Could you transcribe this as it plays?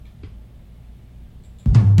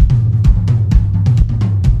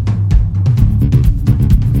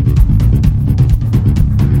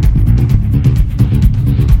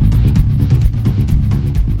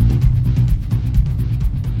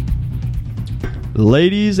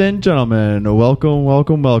Ladies and gentlemen,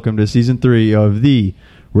 welcome to Season 3 of the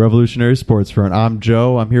Revolutionary Sports Front. I'm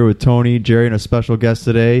Joe. I'm here with Tony, Jerry, and a special guest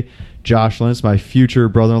today, Josh Lentz, my future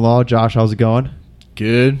brother-in-law. Josh, how's it going?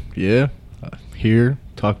 Good, yeah. Here,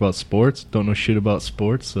 talk about sports. Don't know shit about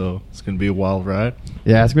sports, so it's going to be a wild ride.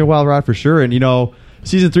 Yeah, it's going to be a wild ride for sure. And,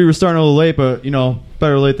 Season 3, we're starting a little late, but,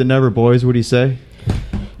 better late than never, boys. What do you say?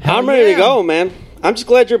 I'm ready to go, man. I'm just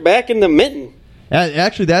glad you're back in the mitten.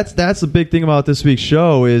 Actually, that's the big thing about this week's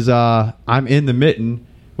show is I'm in the mitten,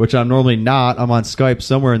 which I'm normally not. I'm on Skype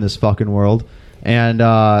somewhere in this fucking world. And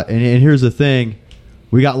here's the thing.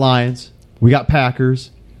 We got Lions. We got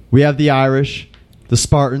Packers. We have the Irish, the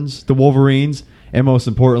Spartans, the Wolverines, and most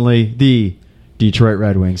importantly, the Detroit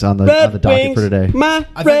Red Wings on the docket for today. I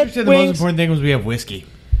thought you said the most important thing was we have whiskey.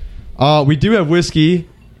 We do have whiskey.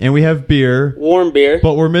 And we have beer. Warm beer.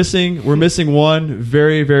 But we're missing one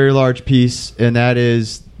very, very large piece, and that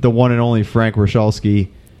is the one and only Frank Rochelski.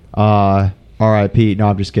 R.I.P. No,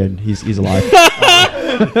 I'm just kidding. He's alive.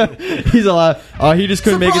 He's alive. He just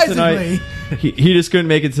couldn't make it tonight. He just couldn't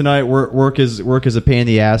make it tonight. Work is a pain in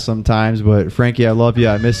the ass sometimes, but Frankie, I love you.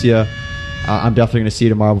 I miss you. I'm definitely going to see you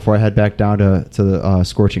tomorrow before I head back down to the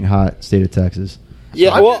scorching hot state of Texas.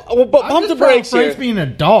 Yeah, but pump the brakes here. Frank's being an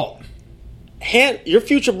adult. Your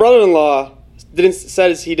future brother-in-law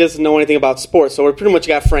says he doesn't know anything about sports, so we pretty much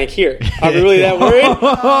got Frank here. Are we really that worried?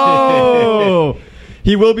 Oh,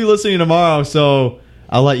 he will be listening tomorrow, so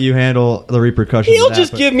I'll let you handle the repercussions. He'll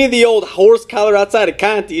just give me the old horse collar outside of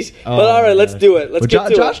Conti's. But all right, let's do it. Let's get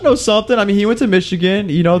to it. Josh knows something. I mean, he went to Michigan.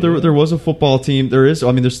 There was a football team. There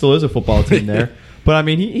still is a football team there. But I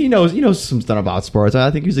mean, he knows some stuff about sports.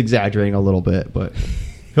 I think he's exaggerating a little bit, but.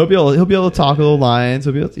 He'll be able to talk a little Lions.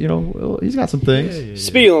 He'll be able to, he's got some things.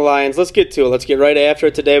 Speaking of Lions, let's get to it. Let's get right after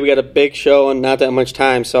it today. We got a big show and not that much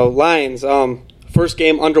time. So Lions, first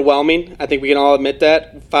game underwhelming. I think we can all admit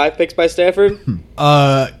that. 5 picks by Stafford.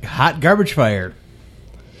 Hot garbage fire.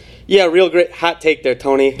 Yeah, real great hot take there,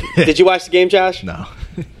 Tony. Did you watch the game, Josh? No.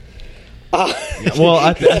 Well,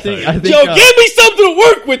 I think Joe, give me something to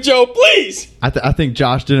work with, Joe, please. I think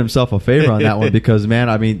Josh did himself a favor on that one because, man,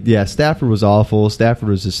 I mean, yeah, Stafford was awful. Stafford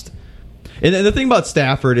was just, and the thing about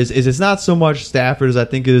Stafford is it's not so much Stafford as I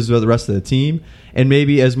think it is with the rest of the team, and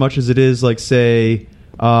maybe as much as it is like say,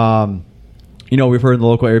 we've heard in the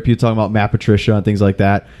local area people talking about Matt Patricia and things like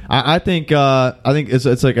that. I think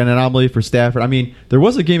it's like an anomaly for Stafford. I mean, there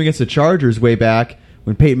was a game against the Chargers way back.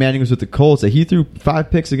 When Peyton Manning was with the Colts, he threw 5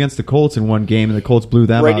 picks against the Colts in one game, and the Colts blew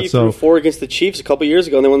them out. Brady threw 4 against the Chiefs a couple years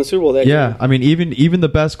ago, and they won the Super Bowl that year. Yeah, I mean, even the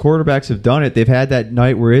best quarterbacks have done it. They've had that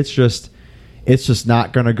night where it's just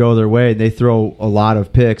not going to go their way, and they throw a lot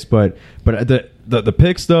of picks. But the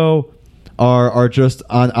picks though are just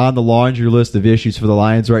on the laundry list of issues for the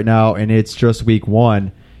Lions right now, and it's just week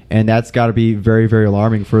 1, and that's got to be very, very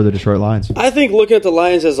alarming for the Detroit Lions. I think looking at the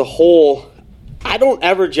Lions as a whole, I don't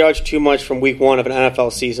ever judge too much from week 1 of an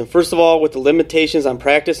NFL season. First of all, with the limitations on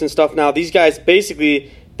practice and stuff now, these guys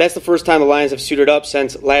basically, that's the first time the Lions have suited up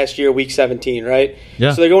since last year, week 17, right?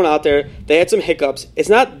 Yeah. So they're going out there. They had some hiccups. It's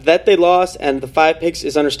not that they lost, and the 5 picks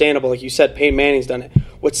is understandable. Like you said, Peyton Manning's done it.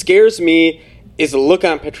 What scares me is the look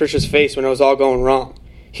on Patricia's face when it was all going wrong.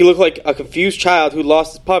 He looked like a confused child who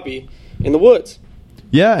lost his puppy in the woods.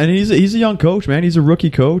 Yeah, and he's a young coach, man. He's a rookie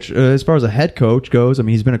coach. As far as a head coach goes, I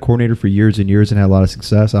mean, he's been a coordinator for years and years and had a lot of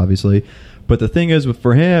success, obviously. But the thing is,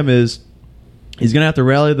 for him, is he's going to have to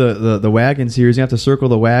rally the wagons here. He's going to have to circle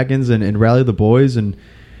the wagons and rally the boys and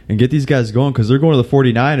get these guys going because they're going to the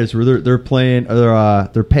 49ers where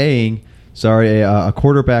they're paying a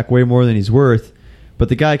quarterback way more than he's worth. But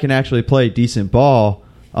the guy can actually play decent ball,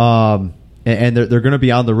 and they're going to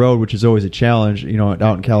be on the road, which is always a challenge,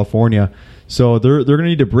 out in California. So they're going to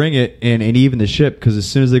need to bring it and even the ship because as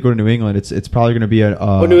soon as they go to New England, it's probably going to be a.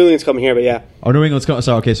 New England's coming here, but yeah. Oh, New England's coming.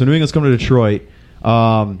 So okay, so New England's coming to Detroit,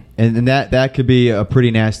 and that could be a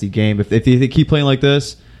pretty nasty game if they keep playing like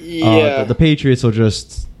this. Yeah, the Patriots will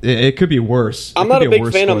just. It could be worse. I'm not a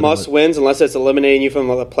big fan of must wins unless it's eliminating you from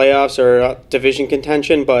the playoffs or division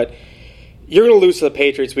contention, but. You're going to lose to the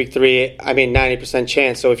Patriots week 3, 90%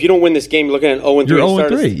 chance. So if you don't win this game, you're looking at 0-3. You're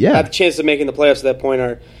 0-3, yeah. The chances of making the playoffs at that point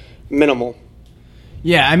are minimal.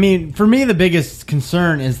 Yeah, I mean, for me, the biggest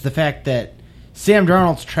concern is the fact that Sam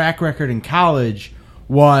Darnold's track record in college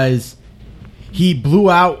was he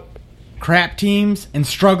blew out crap teams and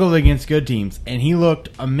struggled against good teams. And he looked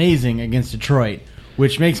amazing against Detroit,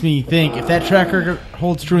 which makes me think if that track record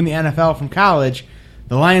holds true in the NFL from college,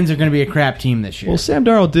 the Lions are going to be a crap team this year. Well, Sam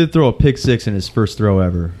Darnold did throw a pick 6 in his first throw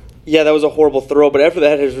ever. Yeah, that was a horrible throw, but after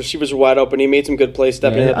that, his receivers were wide open. He made some good plays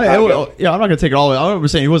stepping in the pocket. I'm not going to take it all the way. I'm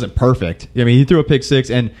saying he wasn't perfect. I mean, he threw a pick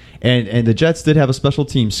six, and the Jets did have a special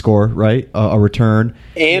team score, right? A return.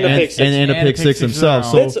 And a pick six. And a pick six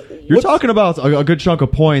himself. That's- So you're talking about a good chunk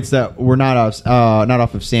of points that were not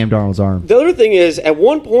off of Sam Darnold's arm. The other thing is, at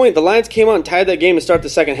one point, the Lions came out and tied that game to start the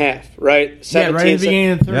second half, right? Yeah, right at the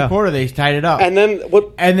beginning of the third quarter, they tied it up. And then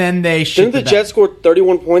what? And then they didn't the Jets score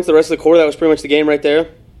 31 points the rest of the quarter? That was pretty much the game right there.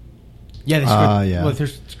 Yeah, they scored, well, they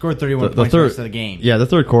scored 31 points the rest of the game. Yeah, the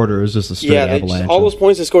third quarter was just a straight avalanche. All those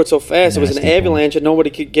points they scored so fast, it was an avalanche, and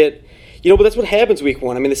nobody could get. But that's what happens week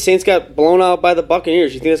 1. I mean, the Saints got blown out by the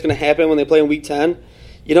Buccaneers. You think that's going to happen when they play in week 10?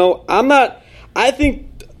 I'm not. I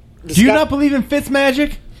think. Do you not believe in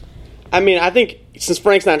Fitzmagic? I mean, I think since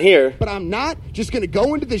Frank's not here. But I'm not just going to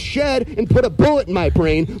go into the shed and put a bullet in my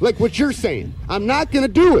brain like what you're saying. I'm not going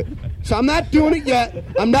to do it. So I'm not doing it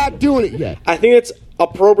yet. I think it's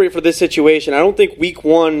appropriate for this situation. I don't think week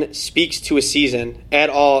 1 speaks to a season at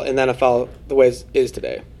all in the NFL the way it is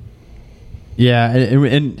today. Yeah,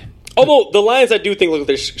 and although the Lions, I do think look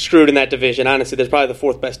they're screwed in that division. Honestly, they're probably the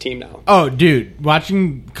 4th best team now. Oh, dude,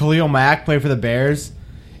 watching Khalil Mack play for the Bears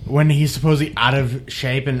when he's supposedly out of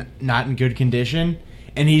shape and not in good condition,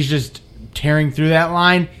 and he's just tearing through that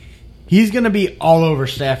line. He's going to be all over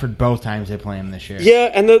Stafford both times they play him this year.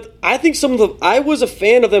 Yeah, and I think I was a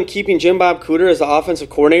fan of them keeping Jim Bob Cooter as the offensive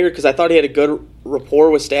coordinator because I thought he had a good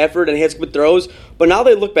rapport with Stafford and he had some good throws. But now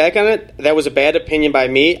they look back on it, that was a bad opinion by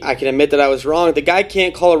me. I can admit that I was wrong. The guy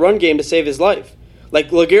can't call a run game to save his life. Like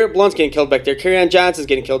LeGarrette Blount's getting killed back there. Kerryon Johnson's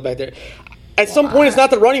getting killed back there. At some point, it's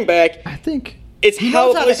not the running back. I think it's he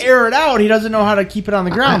knows how to air it out. He doesn't know how to keep it on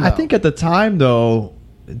the ground. I think at the time, though,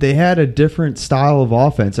 they had a different style of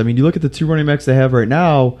offense. I mean, you look at the 2 running backs they have right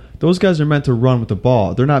now, those guys are meant to run with the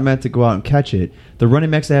ball. They're not meant to go out and catch it. The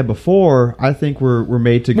running backs they had before, I think, were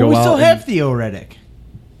made to go out. We still have Theo Riddick.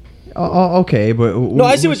 Okay, but... No,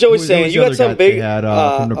 I see what Joey's saying. You got some big...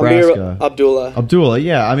 from Nebraska. Abdullah,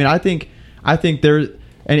 yeah. I mean, I think there...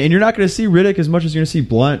 And you're not going to see Riddick as much as you're going to see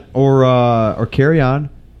Blount or Kerryon.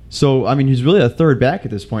 So, I mean, he's really a third back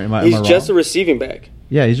at this point. Am I he's wrong? just a receiving back.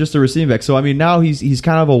 Yeah, he's just a receiving back. So I mean, now he's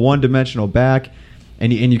kind of a one-dimensional back,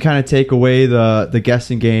 and you kind of take away the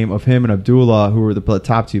guessing game of him and Abdullah, who were the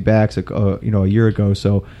top 2 backs, a year ago.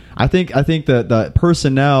 So I think the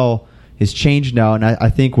personnel has changed now, and I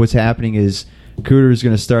think what's happening is Cooter is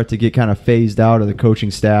going to start to get kind of phased out of the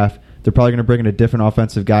coaching staff. They're probably going to bring in a different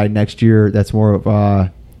offensive guy next year. That's more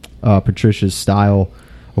of Patricia's style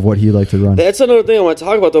of what he'd like to run. That's another thing I want to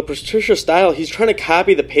talk about, though. Patricia's style, he's trying to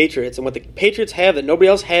copy the Patriots, and what the Patriots have that nobody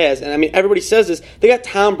else has, and I mean, everybody says this, they got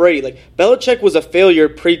Tom Brady. Like, Belichick was a failure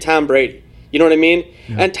pre-Tom Brady. You know what I mean?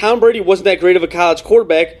 Yeah. And Tom Brady wasn't that great of a college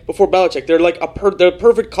quarterback before Belichick. They're like they're a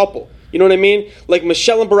perfect couple. You know what I mean? Like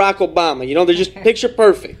Michelle and Barack Obama. They're just picture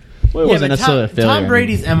perfect. Well, it wasn't necessarily a failure. Tom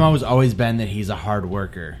Brady's MO has always been that he's a hard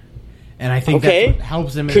worker. And I think that's what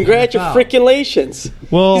helps him. Congratulations!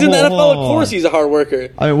 Well, he's in the NFL. Of course, he's a hard worker.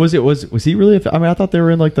 I mean, was he really? I mean, I thought they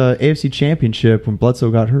were in like the AFC Championship when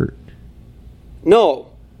Bledsoe got hurt.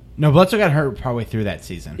 No, Bledsoe got hurt partway through that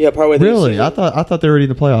season. Yeah, partway through. Really? I thought they were in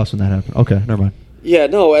the playoffs when that happened. Okay, never mind. Yeah,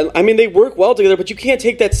 no, and I mean they work well together, but you can't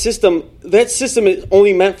take that system. That system is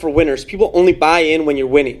only meant for winners. People only buy in when you're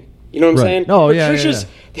winning. You know what I'm saying? Oh, yeah.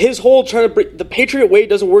 His whole trying to bring the Patriot way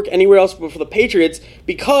doesn't work anywhere else but for the Patriots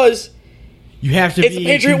because. You have to it's the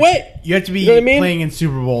Patriot way. You have to be playing in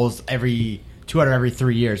Super Bowls every 2 out of every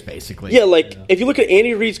 3 years, basically. Yeah, if you look at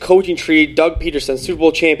Andy Reid's coaching tree, Doug Peterson, Super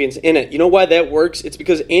Bowl champions in it. You know why that works? It's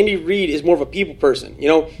because Andy Reid is more of a people person.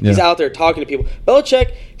 He's out there talking to people.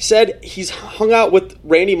 Belichick said he's hung out with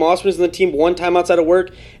Randy Moss when he was on the team one time outside of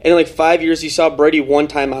work, and in 5 years he saw Brady one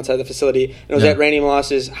time outside the facility, and it was at Randy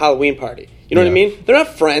Moss's Halloween party. You know what I mean? They're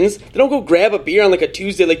not friends. They don't go grab a beer on a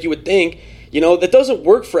Tuesday like you would think. That doesn't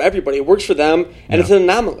work for everybody. It works for them, and it's an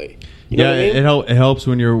anomaly. You know what I mean? It helps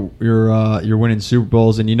when you're winning Super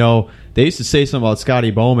Bowls, and they used to say something about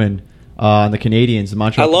Scotty Bowman on the Canadians, the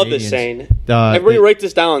Montreal Canadiens. I love this saying. Everybody write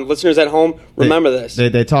this down. Listeners at home, remember this.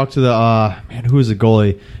 They talked to the who was the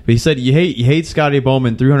goalie? But he said you hate Scotty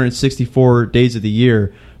Bowman 364 days of the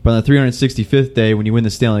year, but on the 365th day when you win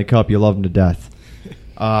the Stanley Cup, you love him to death.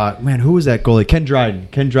 Who was that goalie? Ken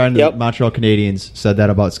Dryden. The Montreal Canadiens said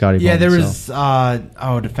that about Scotty Bowman. Yeah, there was a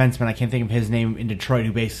defenseman, I can't think of his name, in Detroit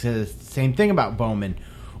who basically said the same thing about Bowman.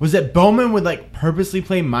 Was that Bowman would purposely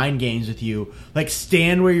play mind games with you,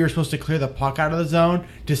 stand where you're supposed to clear the puck out of the zone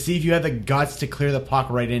to see if you had the guts to clear the puck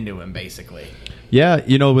right into him, basically. Yeah,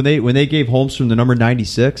 when they gave Holmstrom the number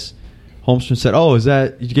 96, Holmstrom said, "Oh, is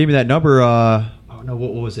that you gave me that number?"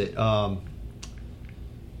 What was it?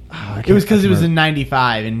 It was because it was in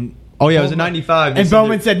 95. And Oh, yeah, it was in 95. And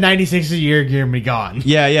Bowman said 96 is a year you're going to be gone.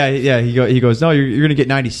 Yeah. He goes, no, you're going to get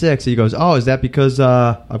 96. He goes, oh, is that because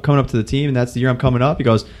I'm coming up to the team and that's the year I'm coming up? He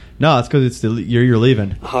goes, no, it's because it's the year you're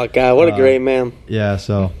leaving. Oh, God, what a great man. Yeah,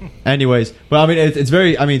 so, anyways. Well, I mean, it's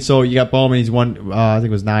very, I mean, so you got Bowman, he's won, I think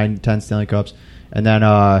it was 9, 10 Stanley Cups. And then,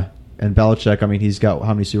 and Belichick, I mean, he's got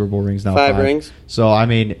how many Super Bowl rings now? 5 rings. So, I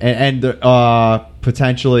mean, and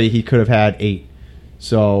potentially he could have had 8.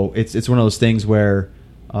 So, it's one of those things where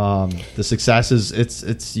the success is,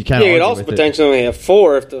 it's you can't. Yeah, you'd also potentially only have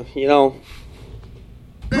 4 if the,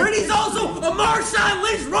 Brady's also a Marshawn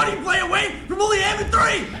Lynch running play away from only having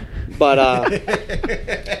 3. But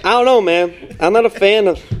I don't know, man. I'm not a fan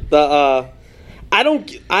of the.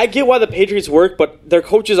 I get why the Patriots work, but their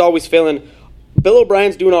coach is always failing. Bill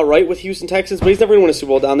O'Brien's doing all right with Houston Texans, but he's never going to win a Super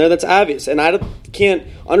Bowl down there. That's obvious, and I can't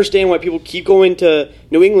understand why people keep going to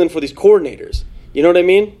New England for these coordinators. You know what I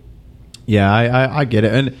mean? Yeah, I get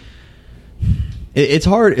it, and it's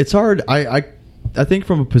hard. It's hard. I think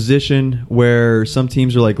from a position where some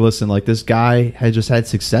teams are like, listen, like this guy had just had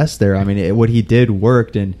success there. I mean, what he did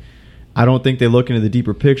worked, and I don't think they look into the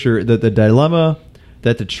deeper picture. The dilemma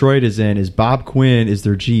that Detroit is in is Bob Quinn is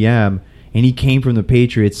their GM, and he came from the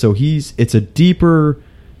Patriots, so it's a deeper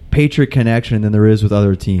Patriot connection than there is with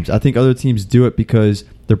other teams. I think other teams do it because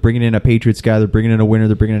they're bringing in a Patriots guy, they're bringing in a winner,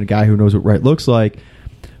 they're bringing in a guy who knows what right looks like.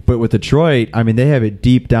 But with Detroit, I mean, they have it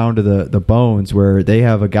deep down to the bones where they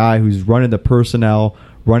have a guy who's running the personnel,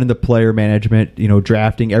 running the player management,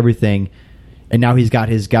 drafting everything, and now he's got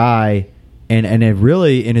his guy, and it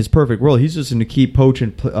really, in his perfect world, he's just going to keep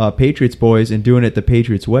poaching Patriots boys and doing it the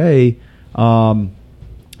Patriots way.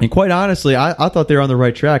 And quite honestly, I thought they were on the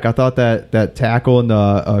right track. I thought that tackle and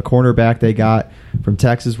the cornerback they got from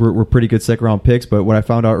Texas were pretty good second-round picks, but what I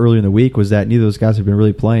found out earlier in the week was that neither of those guys have been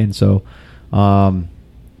really playing, so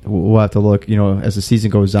we'll have to look, as the season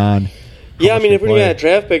goes on. Yeah, I mean, if we're looking at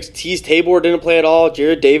draft picks, Tease Tabor didn't play at all.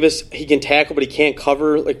 Jared Davis, he can tackle, but he can't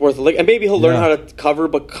cover worth a lick. And maybe he'll learn how to cover,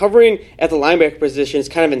 but covering at the linebacker position is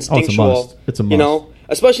kind of instinctual. It's a must.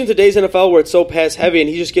 Especially in today's NFL where it's so pass heavy, and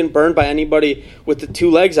he's just getting burned by anybody with the 2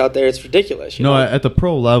 legs out there. It's ridiculous. You know? At the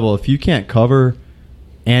pro level, if you can't cover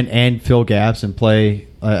and fill gaps and play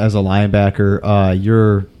as a linebacker,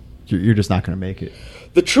 you're just not going to make it.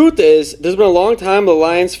 The truth is, there's been a long time the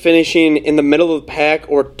Lions finishing in the middle of the pack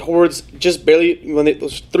or towards just barely, when it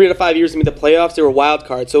was 3 out of 5 years to meet the playoffs, they were wild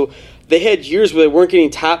cards. So they had years where they weren't getting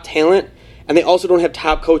top talent, and they also don't have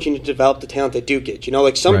top coaching to develop the talent they do get.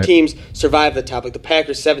 Some teams survive the top, like the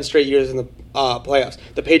Packers 7 straight years in the playoffs,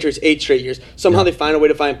 the Patriots 8 straight years. Somehow they find a way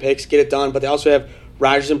to find picks, get it done, but they also have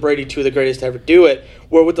Rodgers and Brady, 2 of the greatest to ever do it.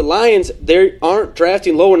 Where with the Lions, they aren't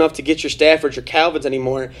drafting low enough to get your Staffords or Calvins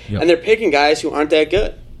anymore, and they're picking guys who aren't that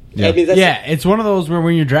good. Yeah. I mean, it's one of those where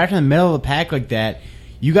when you're drafting in the middle of the pack like that,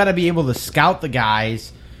 you got to be able to scout the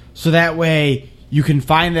guys so that way you can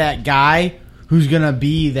find that guy who's going to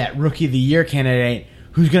be that Rookie of the Year candidate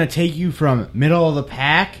who's going to take you from middle of the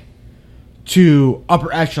pack to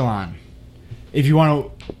upper echelon. If you want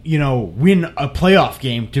to, win a playoff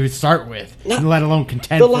game to start with, let alone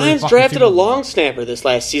contend. The Lions drafted a long snapper this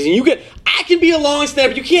last season. I can be a long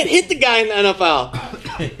snapper. You can't hit the guy in the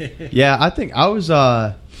NFL. Yeah, I think I was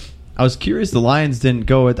curious. The Lions didn't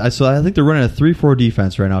go with. I think they're running a 3-4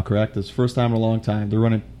 defense right now. Correct? It's the first time in a long time they're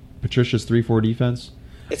running Patricia's 3-4 defense.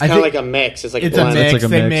 It's kind of like a mix. It's a mix. Like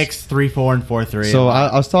they mix 3-4 and 4-3. So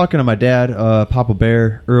I was talking to my dad, Papa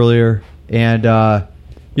Bear, earlier, and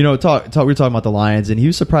we were talking about the Lions, and he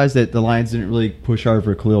was surprised that the Lions didn't really push hard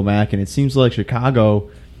for Khalil Mack, and it seems like Chicago.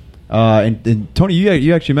 And Tony,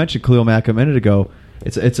 you actually mentioned Khalil Mack a minute ago.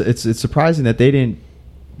 It's surprising that they didn't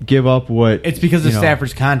give up what. It's because of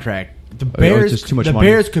Stafford's contract. The Bears, just too much the money.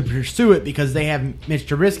 Bears could pursue it because they have Mitch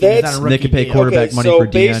Trubisky. They could pay quarterback money for DN.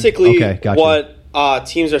 So basically, gotcha. what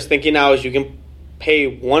teams are thinking now is you can pay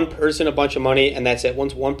one person a bunch of money, and that's it.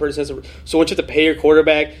 Once one person so once you have to pay your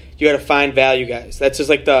quarterback, you got to find value guys. That's just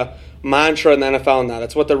like the mantra in the NFL now.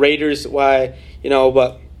 That's what the Raiders, but I don't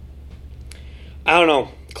know.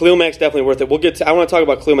 Khalil Mack's definitely worth it. I want to talk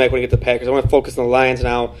about Khalil Mack when we get to the Packers. I want to focus on the Lions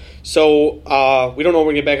now. So we don't know when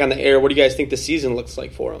we're going to get back on the air. What do you guys think the season looks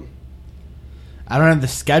like for them? I don't have the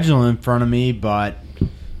schedule in front of me, but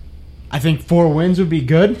I think 4 wins would be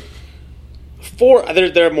good. 4?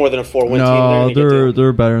 They're more than a 4-win team. No,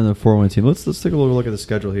 they're better than a 4-win team. Let's take a look at the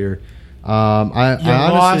schedule here. I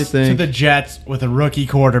lost honestly think to the Jets with a rookie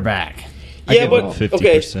quarterback. Yeah, but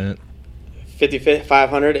 50%.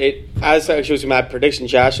 500, 8. I was actually my prediction,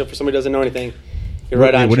 Josh. So for somebody who doesn't know anything, you're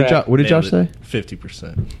right on track. What did Josh say?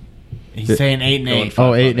 50%. He's saying 8-8.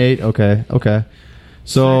 Oh, 8-8. Okay.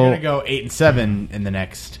 So we're gonna go 8-7 in the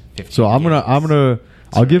next 15 So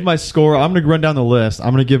I'll give my score. I'm gonna run down the list.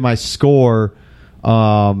 I'm gonna give my score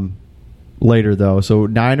later though. So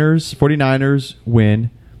 49ers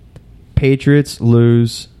win, Patriots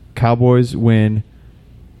lose, Cowboys win,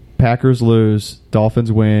 Packers lose,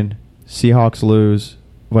 Dolphins win, Seahawks lose,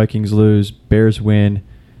 Vikings lose, Bears win,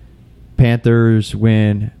 Panthers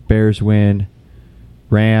win, Bears win,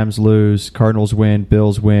 Rams lose, Cardinals win,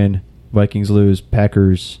 Bills win, Vikings lose,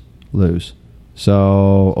 Packers lose.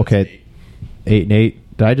 So, okay, 8-8.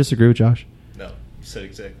 Did I disagree with Josh? No, you said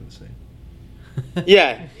exactly the same.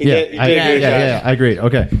 Yeah, he did agree with Josh. I agreed.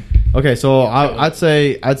 Okay. So I'd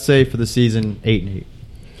say for the season 8-8.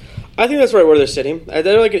 I think that's right where they're sitting.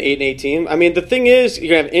 They're like an 8-8 team. I mean, the thing is, you're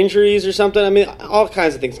gonna have injuries or something. I mean, all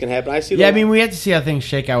kinds of things can happen. I mean, we have to see how things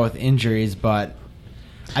shake out with injuries, but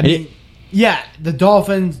I mean, the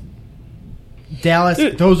Dolphins, Dallas,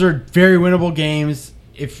 those are very winnable games.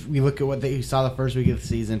 If we look at what you saw the first week of the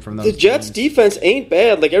season from those the Jets' teams. defense ain't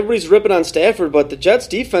bad. Like, everybody's ripping on Stafford, but the Jets'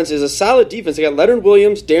 defense is a solid defense. They got Leonard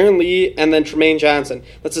Williams, Darren Lee, and then Tremaine Johnson.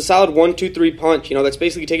 That's a solid 1-2-3 punch. That's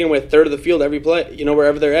basically taking away a third of the field every play,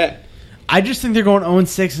 wherever they're at. I just think they're going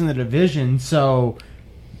 0-6 in the division, so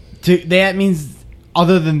that means,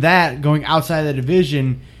 other than that, going outside of the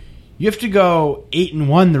division, you have to go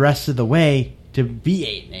 8-1 the rest of the way to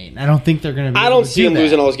be 8-8. I don't think they're going to be able to do that. I don't see them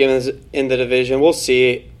losing all those games in the division. We'll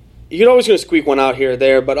see. You're always going to squeak one out here or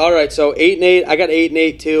there, but all right, so 8-8. I got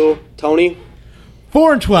 8-8 too. Tony?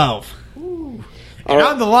 4-12. And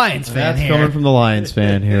I'm the Lions fan That's here. coming from the Lions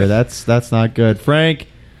fan here. That's not good. Frank,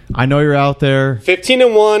 I know you're out there.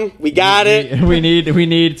 15-1. We got it. We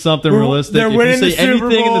need something realistic. They're winning if you the say Super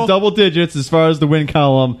anything in Bowl. the double digits as far as the win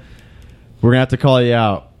column, we're gonna have to call you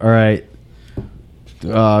out. All right.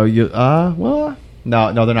 Well,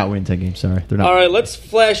 no, they're not winning 10 games. Sorry, they're not. All right, let's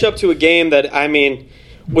flash up to a game that,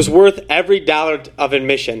 was worth every dollar of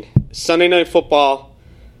admission. Sunday Night Football.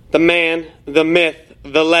 The man, the myth,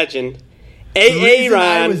 the legend. I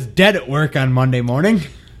Aaron. was dead at work on Monday morning.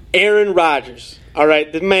 Aaron Rodgers. All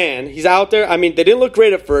right, the man. He's out there. They didn't look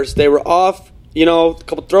great at first. They were off, a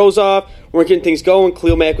couple throws off. Weren't getting things going.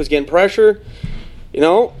 Khalil Mack was getting pressure.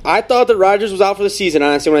 I thought that Rodgers was out for the season,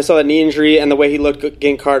 honestly, when I saw that knee injury and the way he looked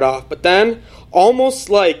getting carted off. But then, almost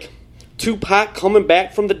like Tupac coming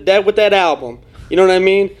back from the dead with that album. You know what I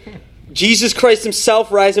mean? Jesus Christ himself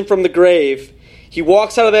rising from the grave. He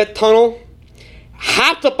walks out of that tunnel,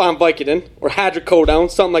 hopped up on Vicodin, or hydrocodone,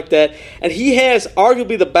 something like that, and he has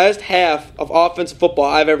arguably the best half of offensive football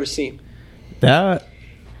I've ever seen. That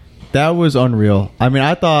was unreal.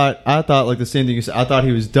 I thought like the same thing you said. I thought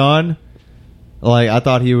he was done. Like, I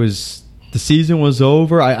thought the season was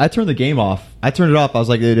over. I turned the game off. I turned it off. I was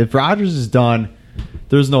like, if Rodgers is done,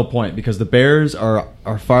 there's no point, because the Bears are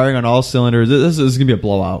firing on all cylinders. This is going to be a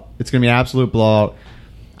blowout. It's going to be an absolute blowout.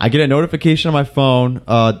 I get a notification on my phone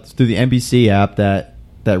through the NBC app that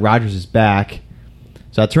Rodgers is back.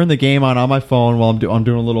 So I turned the game on my phone while I'm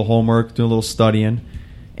doing a little homework, doing a little studying.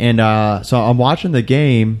 And so I'm watching the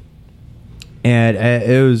game, and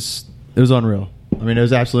it was unreal. It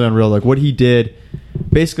was absolutely unreal. Like, what he did,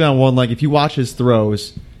 basically on one leg. If you watch his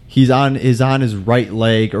throws, he's on his right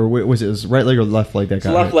leg, or was it his right leg or left leg that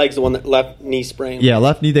got Left hurt? leg's the one that left knee sprain. Yeah,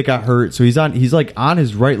 left knee that got hurt. So he's like on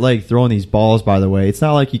his right leg throwing these balls. By the way, it's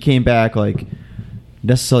not like he came back like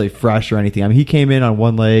necessarily fresh or anything. He came in on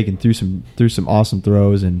one leg and threw some awesome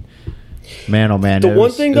throws. And man, oh man, it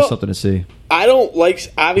was something to see.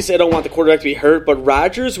 Obviously I don't want the quarterback to be hurt, but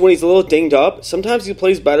Rodgers, when he's a little dinged up, sometimes he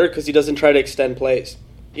plays better because he doesn't try to extend plays.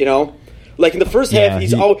 Like in the first half,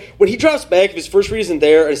 when he drops back, if his first read isn't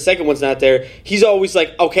there and his second one's not there, he's always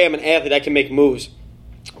like, okay, I'm an athlete, I can make moves.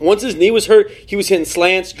 Once his knee was hurt, he was hitting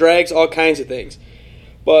slants, drags, all kinds of things.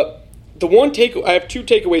 But I have two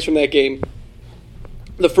takeaways from that game.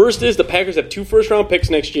 The first is the Packers have 2 first-round picks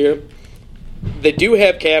next year. They do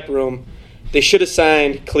have cap room. They should have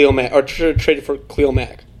signed Khalil Mack or traded for Khalil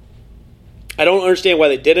Mack. I don't understand why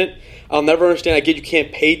they didn't. I'll never understand. I get you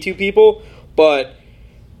can't pay 2 people, but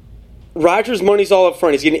Rodgers' money's all up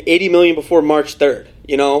front. He's getting $80 million before March 3rd.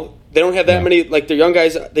 They don't have that many. Like, their young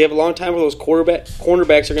guys, they have a long time where those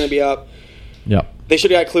cornerbacks are going to be up. Yeah, they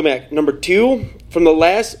should have got Khalil Mack. Number 2, from the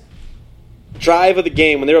last drive of the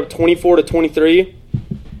game when they were up 24-23,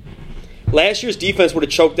 last year's defense would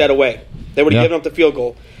have choked that away. They would have given up the field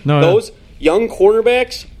goal. Those young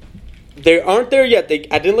cornerbacks, they aren't there yet.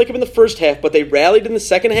 I didn't like them in the first half, but they rallied in the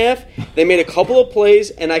second half. They made a couple of plays,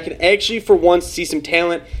 and I can actually, for once, see some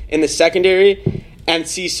talent in the secondary and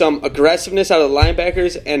see some aggressiveness out of the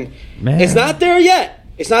linebackers. And it's not there yet.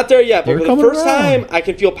 It's not there yet, but They're for the coming first around. time, I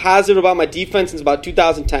can feel positive about my defense since about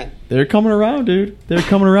 2010. They're coming around, dude. They're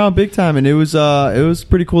coming around big time, and it was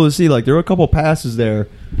pretty cool to see. Like there were a couple passes there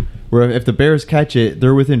where if the Bears catch it,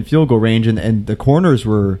 they're within field goal range, and the corners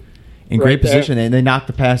were in Right great there. position, and they knocked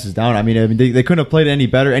the passes down. I mean they couldn't have played it any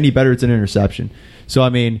better. Any better, it's an interception. So I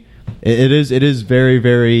mean, it is very,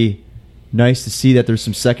 very nice to see that there's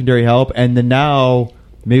some secondary help, and then now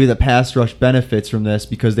maybe the pass rush benefits from this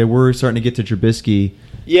because they were starting to get to Trubisky.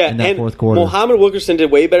 Yeah, in that and fourth quarter. Mohamed Wilkerson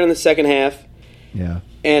did way better in the second half. Yeah.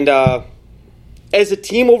 And as a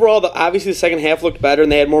team overall, obviously the second half looked better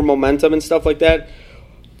and they had more momentum and stuff like that.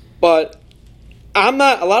 But I'm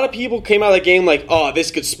not. A lot of people came out of the game like, "Oh,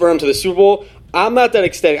 this could spur them to the Super Bowl." I'm not that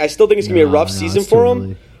ecstatic. I still think it's gonna be a rough season it's for too them,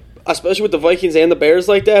 early. especially with the Vikings and the Bears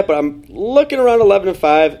like that. But I'm looking around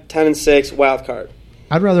 11-5, 10-6, wild card.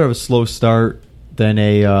 I'd rather have a slow start than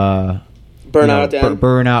a Burnout at the end.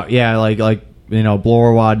 Burnout, yeah, like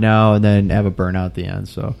blower wad now and then have a burnout at the end.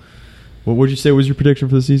 So, what would you say was your prediction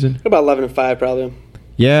for the season? About 11-5, probably.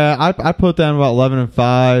 Yeah, I put down about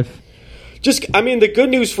 11-5. The good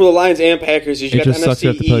news for the Lions and Packers is you It got just the sucks you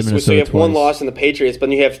have NFC to play East, so Minnesota you have one twice. loss in the Patriots, but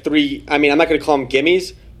then you have three. I mean, I'm not going to call them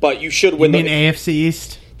gimmies, but you should You win mean the AFC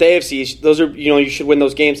East? AFC East. Those are you should win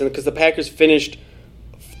those games, and because the Packers finished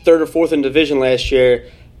third or fourth in division last year,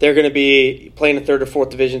 they're going to be playing the third or fourth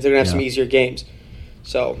divisions. They're going to have some Yeah. easier games.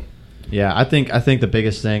 So Yeah, I think the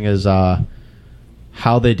biggest thing is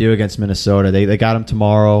how they do against Minnesota. They got them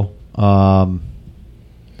tomorrow.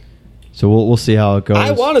 So we'll see how it goes.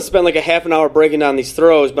 I want to spend like a half an hour breaking down these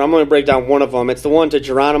throws, but I'm going to break down one of them. It's the one to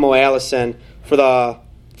Geronimo Allison for the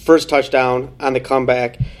first touchdown on the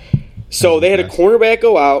comeback. So they had a cornerback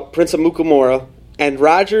go out, Prince Amukamara, and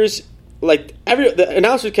Rodgers, the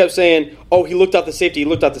announcers kept saying, "Oh, he looked out the safety. He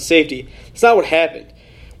looked out the safety." That's not what happened.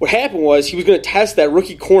 What happened was he was going to test that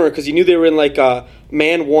rookie corner because he knew they were in like a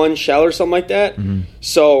man one shell or something like that. Mm-hmm.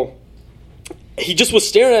 So he just was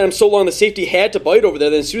staring at him so long the safety had to bite over there.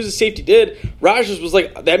 Then as soon as the safety did, Rodgers was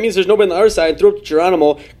like, that means there's nobody on the other side, and threw it to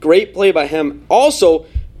Geronimo. Great play by him. Also,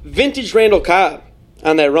 vintage Randall Cobb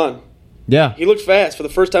on that run. Yeah, He looked fast for the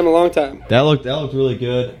first time in a long time. that looked really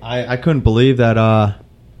good. I couldn't believe that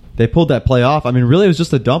they pulled that play off. I mean, really, it was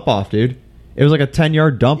just a dump off, dude. It was like a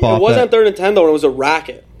 10-yard dump off. It wasn't 3rd and 10 though, and it was a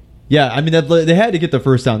rocket. Yeah, I mean they had to get the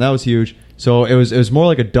first down. That was huge. So it was more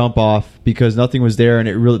like a dump off because nothing was there, and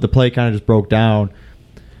the play kind of just broke down.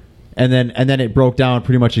 And then it broke down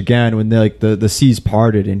pretty much again when the seas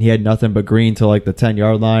parted and he had nothing but green to like the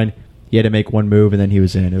 10-yard line. He had to make one move and then he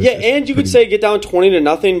was in. It was Yeah, and you could say get down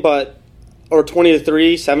 20-0, or 20-3,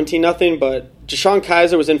 17-0, but Deshaun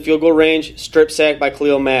Kaiser was in field goal range, strip sack by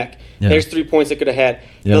Khalil Mack. Yeah. There's 3 points they could have had.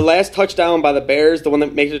 Yeah. The last touchdown by the Bears, the one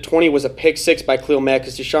that made it to 20, was a pick six by Khalil Mack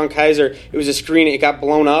because Deshaun Kaiser, it was a screen, it got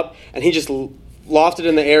blown up, and he just lofted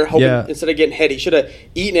in the air, hoping instead of getting hit. He should have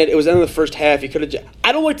eaten it. It was the end of the first half. He could have.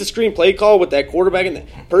 I don't like the screen play call with that quarterback.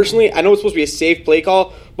 Personally, I know it's supposed to be a safe play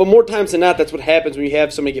call, but more times than not, that's what happens when you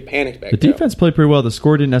have somebody get panicked back The there. defense played pretty well. The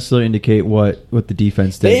score didn't necessarily indicate what the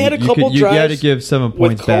defense did. They had a couple you drives had to give 7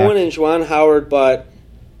 points with Cohen back. and Juwan Howard, but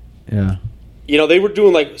Yeah. they were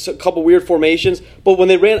doing like a couple weird formations. But when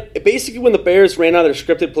the Bears ran out of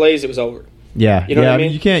their scripted plays, it was over. Yeah, You know what I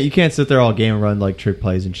mean? You can't sit there all game and run like trick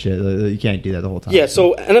plays and shit. You can't do that the whole time. Yeah,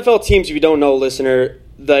 so NFL teams, if you don't know, listener,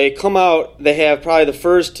 they come out, they have probably the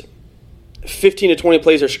first 15 to 20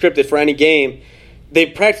 plays are scripted for any game. They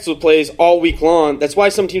practice with plays all week long. That's why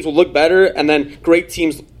some teams will look better, and then great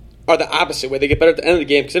teams are the opposite way. They get better at the end of the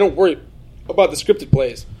game because they don't worry about the scripted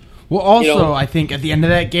plays. Well, also, I think at the end of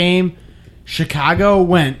that game, Chicago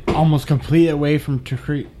went almost completely away from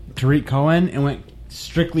Tariq Cohen and went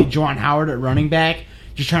strictly Juwan Howard at running back,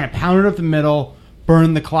 just trying to pound it up the middle,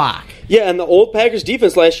 burn the clock. Yeah, and the old Packers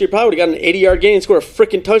defense last year probably would have got an 80-yard gain and scored a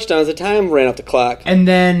freaking touchdown as the time ran off the clock. And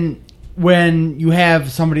then when you have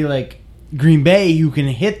somebody like Green Bay who can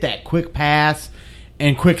hit that quick pass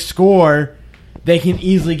and quick score, they can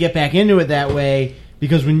easily get back into it that way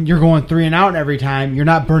because when you're going 3 and out every time, you're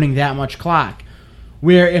not burning that much clock.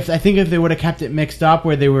 Where I think if they would have kept it mixed up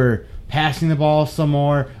where they were passing the ball some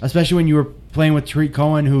more, especially when you were playing with Tariq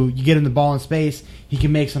Cohen, who you get him the ball in space, he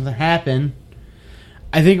can make something happen.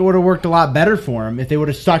 I think it would have worked a lot better for him if they would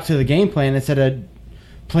have stuck to the game plan instead of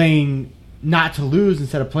playing not to lose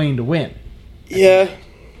instead of playing to win. Yeah.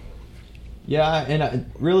 Yeah,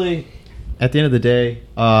 and really, at the end of the day,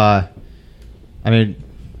 I mean,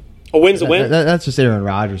 A win's a win. that's just Aaron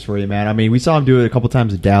Rodgers for you, man. I mean, we saw him do it a couple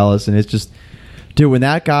times at Dallas, and it's just, dude, when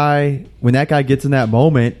that guy gets in that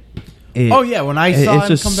moment. When I saw it's him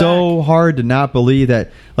just come so back. hard to not believe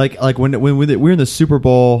that, like when we were in the Super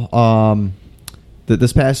Bowl,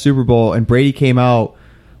 this past Super Bowl, and Brady came out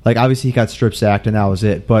Like, obviously, he got strip sacked, and that was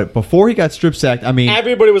it. But before he got strip sacked, I mean,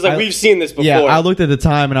 everybody was like, "We've seen this before." Yeah, I looked at the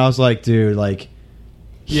time, and I was like, "Dude, like,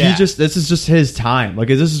 this is just his time. Like,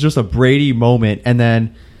 this is just a Brady moment." And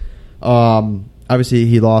then, obviously,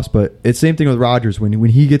 he lost. But it's the same thing with Rodgers. When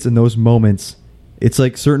he gets in those moments, it's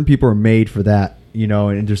like certain people are made for that,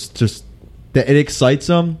 and just that it excites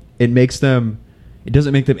them. It makes them. It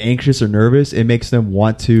doesn't make them anxious or nervous. It makes them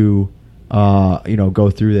want to, go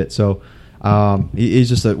through it. So. He's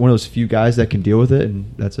just one of those few guys that can deal with it,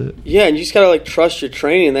 and that's it. Yeah, and you just gotta trust your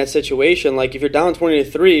training in that situation. Like, if you're down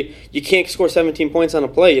 20-3, you can't score 17 points on a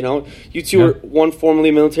play. You two are one formerly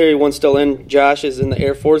military, one still in. Josh is in the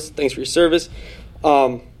Air Force. Thanks for your service.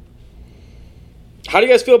 How do you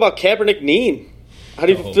guys feel about Kaepernick kneeing? How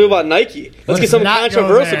do you feel about Nike? Let's get something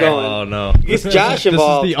controversial going. Oh, no. Get Josh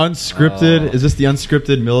involved. This is the unscripted. Is this the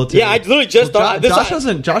unscripted military? Yeah, I literally just thought Josh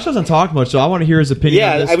doesn't talk much, so I want to hear his opinion.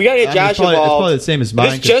 Yeah, on this. we got to get Josh involved. It's probably the same as mine.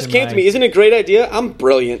 This just came to me. Isn't it a great idea? I'm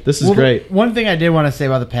brilliant. This is great. One thing I did want to say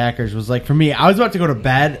about the Packers was, like, for me, I was about to go to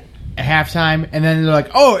bed at halftime, and then they're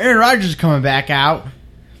like, "Oh, Aaron Rodgers is coming back out.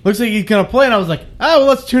 Looks like he's gonna play." And I was like, "Oh, well,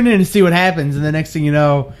 let's tune in and see what happens." And the next thing you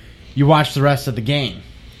know, you watch the rest of the game.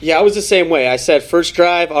 Yeah, I was the same way. I said, first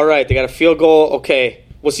drive, all right, they got a field goal, okay,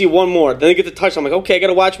 we'll see one more. Then they get the touchdown. I'm like, okay, I got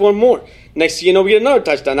to watch one more. Next thing you know, we get another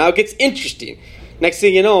touchdown. Now it gets interesting. Next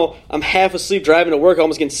thing you know, I'm half asleep driving to work,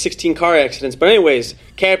 almost getting 16 car accidents. But anyways,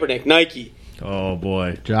 Kaepernick, Nike. Oh,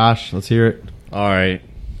 boy. Josh, let's hear it. All right.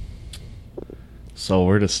 So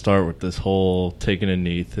where to start with this whole taking a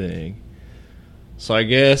knee thing? So I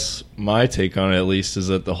guess my take on it, at least, is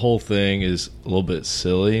that the whole thing is a little bit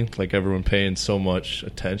silly. Like, everyone paying so much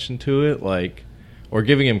attention to it, like, or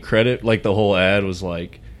giving him credit. Like, the whole ad was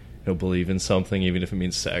like, believe in something, even if it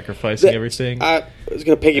means sacrificing everything. I was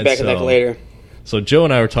going to piggyback on that later. So Joe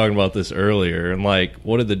and I were talking about this earlier, and, like,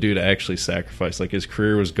 what did the dude actually sacrifice? Like, his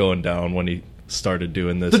career was going down when he started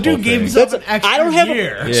doing this. The dude gave himself an extra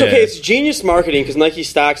year. It's okay. It's genius marketing because Nike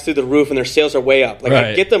stocks through the roof and their sales are way up. Like,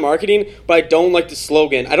 I get the marketing, but I don't like the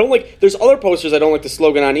slogan. I don't like. There's other posters I don't like the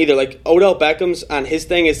slogan on either. Like Odell Beckham's on his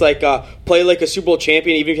thing is like play like a Super Bowl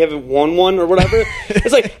champion even if you haven't won one or whatever.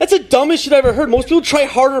 It's like that's the dumbest shit I ever heard. Most people try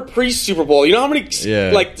harder pre Super Bowl. You know how many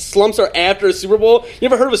like slumps are after a Super Bowl? You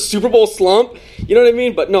ever heard of a Super Bowl slump? You know what I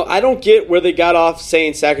mean? But no, I don't get where they got off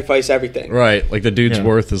saying sacrifice everything. Right. Like the dude's net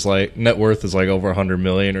worth is like over 100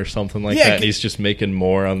 million or something like that. And he's just making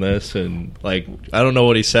more on this, and like I don't know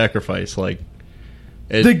what he sacrificed. Like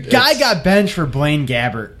the guy got benched for Blaine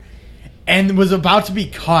Gabbert and was about to be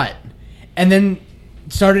cut, and then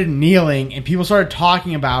started kneeling, and people started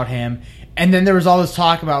talking about him. And then there was all this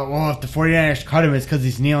talk about, well, if the 49ers cut him, it's because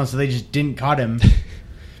he's kneeling, so they just didn't cut him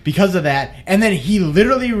because of that. And then he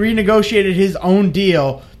literally renegotiated his own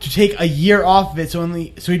deal to take a year off of it, so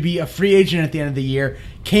he'd be a free agent at the end of the year.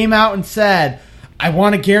 Came out and said, I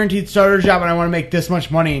want a guaranteed starter job, and I want to make this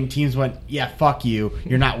much money. And teams went, yeah, fuck you.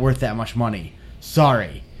 You're not worth that much money.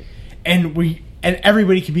 Sorry. And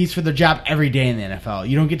everybody competes for their job every day in the NFL.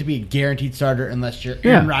 You don't get to be a guaranteed starter unless you're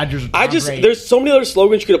Aaron Rodgers or Tom Brady. There's so many other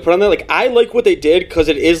slogans you could have put on there. Like, I like what they did because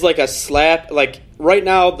it is like a slap. Like, right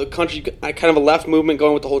now, the country, kind of a left movement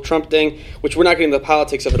going with the whole Trump thing, which we're not getting into the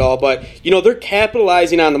politics of it all. But, they're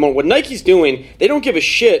capitalizing on the moment. What Nike's doing, they don't give a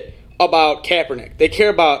shit about Kaepernick. They care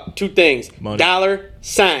about two things. Money. Dollar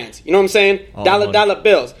signs. You know what I'm saying? Dollar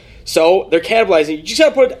bills. So they're capitalizing. You just got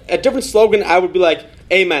to put a different slogan. I would be like,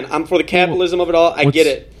 amen. I'm for the capitalism of it all. I get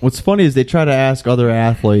it. What's funny is they try to ask other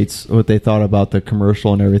athletes what they thought about the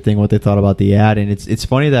commercial and everything, what they thought about the ad. And it's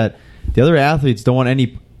funny that the other athletes don't want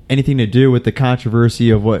anything to do with the controversy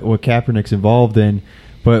of what Kaepernick's involved in.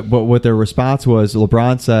 But what their response was,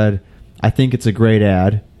 LeBron said, I think it's a great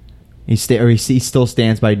ad. He still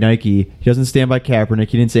stands by Nike. He doesn't stand by Kaepernick.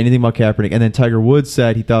 He didn't say anything about Kaepernick. And then Tiger Woods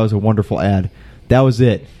said he thought it was a wonderful ad. That was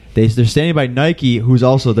it. They're standing by Nike, who's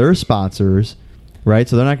also their sponsors, right?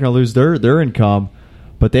 So they're not going to lose their income.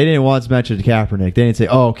 But they didn't once mention Kaepernick. They didn't say,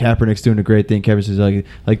 "Oh, Kaepernick's doing a great thing." Kaepernick's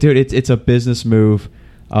like, dude, it's a business move.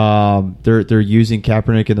 They're using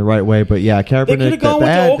Kaepernick in the right way, but yeah, Kaepernick. They could have gone with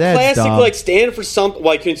the old classic, like stand for something.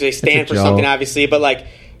 Well, I couldn't say stand for something, obviously, but like.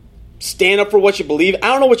 Stand up for what you believe. I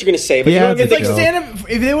don't know what you're going to say, but yeah, it's like stand up.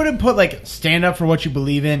 If they would have put like stand up for what you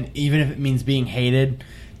believe in, even if it means being hated,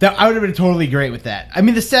 that I would have been totally great with that. I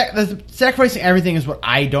mean, the sacrificing everything is what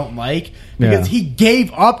I don't like because he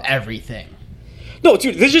gave up everything. No,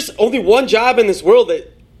 dude, there's just only one job in this world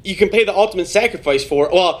that you can pay the ultimate sacrifice for.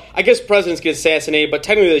 Well, I guess presidents get assassinated, but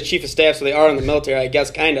technically they're the chief of staff, so they are in the military, I guess,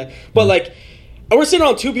 kind of. But like, And we're sitting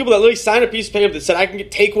around two people that literally signed a piece of paper that said I can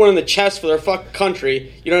take one in the chest for their fucking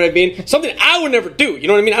country. You know what I mean? Something I would never do. You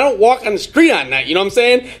know what I mean? I don't walk on the street at night. You know what I'm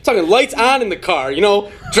saying? I'm talking lights on in the car. You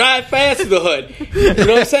know, drive fast to the hood. You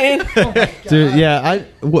know what I'm saying? Dude, yeah.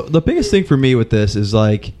 The biggest thing for me with this is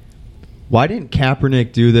like, why didn't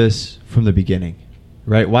Kaepernick do this from the beginning?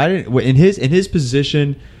 Right? Why didn't in his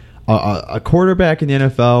position, a quarterback in the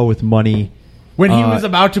NFL with money? When he was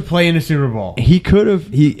about to play in a Super Bowl, he could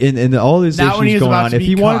have in all these Not when he issues was going about on. to If be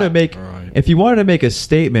he wanted cut. to make, Right. if he wanted to make a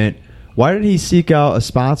statement, why did he seek out a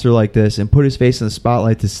sponsor like this and put his face in the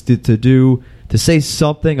spotlight to say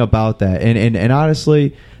something about that? And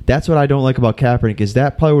honestly, that's what I don't like about Kaepernick is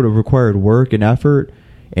that probably would have required work and effort.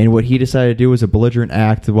 And what he decided to do was a belligerent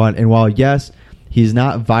act. And while yes, he's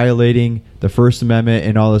not violating the First Amendment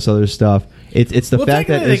and all this other stuff. It's the fact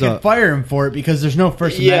that they there's can fire him for it because there's no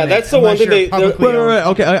First Amendment. Yeah, that's the one unless thing you're they- publicly Right.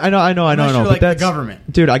 owned. Okay, I know. Unless you're But like the that's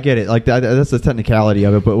government. dude. I get it. Like that's the technicality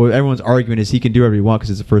of it. But what everyone's arguing is he can do whatever he wants because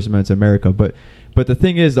it's the First Amendment to America. But the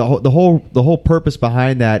thing is, the whole purpose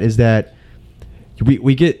behind that is that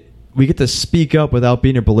we get to speak up without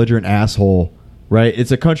being a belligerent asshole. Right?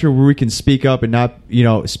 It's a country where we can speak up and not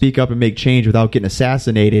speak up and make change without getting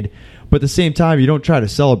assassinated. But at the same time, you don't try to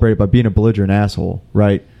celebrate it by being a belligerent asshole.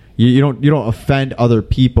 Right? You don't offend other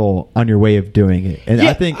people on your way of doing it, and Yeah,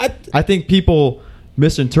 I think people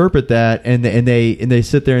misinterpret that and they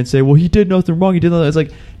sit there and say, well, he did nothing wrong. He did nothing. It's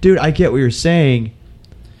like, dude, I get what you're saying,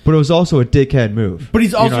 but it was also a dickhead move. But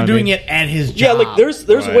he's You know also what I doing mean? it at his Yeah, job. like there's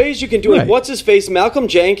Right. ways you can do it. Right. What's his face? Malcolm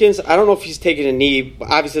Jenkins. I don't know if he's taking a knee,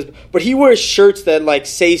 obviously, but he wears shirts that like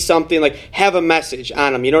say something, like have a message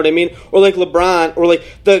on them. You know what I mean? Or like LeBron, or like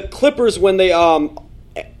the Clippers when they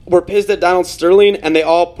were pissed at Donald Sterling and they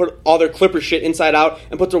all put all their Clipper shit inside out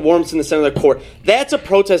and put their warmth in the center of their court. That's a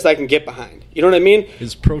protest I can get behind. You know what I mean?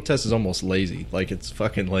 His protest is almost lazy. Like, it's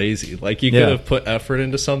fucking lazy. Like, you Yeah. could have put effort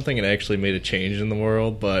into something and actually made a change in the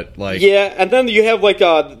world, but, like... Yeah, and then you have like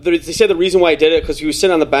they say the reason why he did it because he was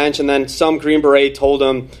sitting on the bench, and then some Green Beret told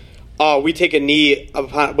him, "Oh, we take a knee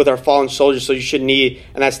with our fallen soldiers, so you should knee,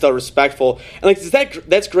 and that's still respectful." And like,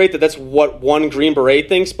 that's great that that's what one Green Beret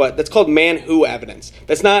thinks, but that's called man-who evidence.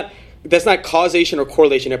 That's not causation or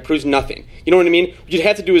correlation. It proves nothing. You know what I mean? What you'd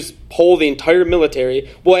have to do is poll the entire military.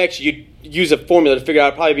 Well, actually, you'd use a formula to figure out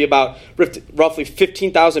it'd probably be about roughly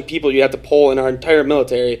 15,000 people you'd have to poll in our entire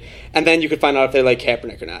military, and then you could find out if they like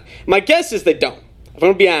Kaepernick or not. My guess is they don't. If I'm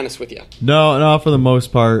going to be honest with you. No, for the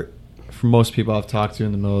most part, for most people I've talked to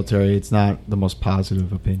in the military, it's not the most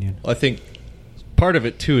positive opinion. I think part of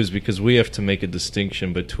it, too, is because we have to make a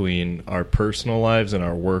distinction between our personal lives and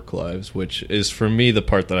our work lives, which is, for me, the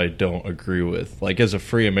part that I don't agree with. Like, as a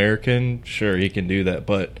free American, sure, he can do that,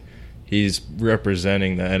 but he's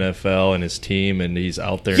representing the NFL and his team, and he's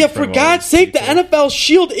out there. Yeah, for God's sake, the NFL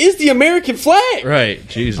shield is the American flag. Right,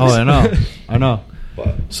 Jesus. Oh, I know.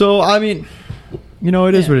 So, I mean,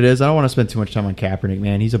 it is what it is. I don't want to spend too much time on Kaepernick,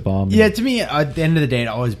 man. He's a bum. Yeah, to me, at the end of the day, it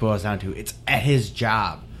always boils down to it's at his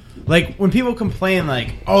job. Like when people complain,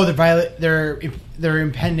 like, "Oh, they're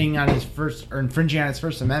impending on his infringing on his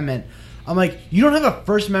First Amendment," I'm like, you don't have a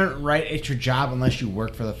First Amendment right at your job unless you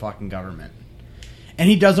work for the fucking government. And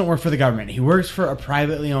he doesn't work for the government. He works for a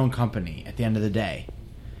privately owned company. At the end of the day,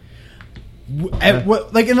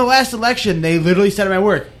 like in the last election, they literally said at my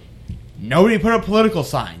work, nobody put up political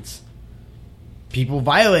signs. People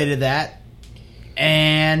violated that,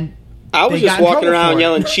 and I was they just got in walking trouble around for it.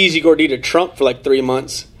 yelling cheesy gordita Trump for like 3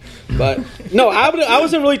 months. But no, I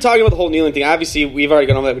wasn't really talking about the whole kneeling thing. Obviously, we've already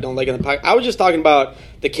gone over that. We don't like it in the podcast. I was just talking about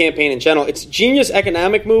the campaign in general. It's a genius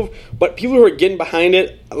economic move, but people who are getting behind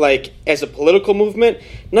it, like as a political movement,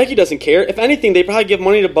 Nike doesn't care. If anything, they probably give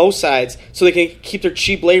money to both sides so they can keep their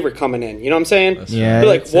cheap labor coming in. You know what I'm saying? Yeah, They're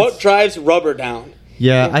like, it's- what drives rubber down?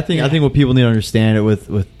 Yeah, I think what people need to understand it with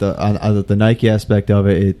the Nike aspect of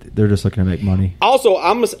it, they're just looking to make money. Also,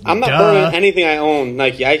 I'm not burning anything I own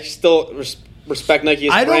Nike. I still respect Nike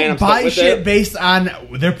as a I brand. don't I'm stuck buy with shit it. based on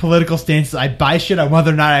their political stances. I buy shit on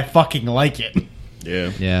whether or not I fucking like it.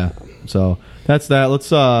 Yeah. Yeah. So that's that.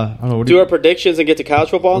 Let's I don't know. What Do our predictions and get to college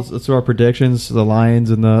football. let's do our predictions. The Lions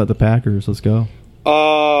and the Packers. Let's go.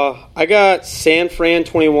 I got San Fran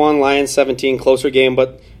 21, Lions 17, closer game,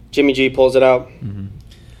 but Jimmy G pulls it out.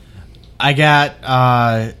 I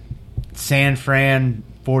got San Fran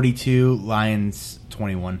 42, Lions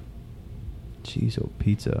 21. Jeez, oh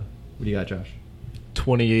pizza. What do you got, Josh?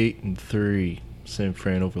 28-3, San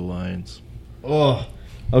Fran over Lions. Oh,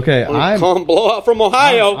 okay. Come blowout from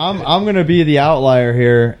Ohio. I'm going to be the outlier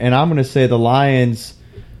here, and I'm going to say the Lions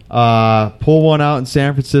pull one out in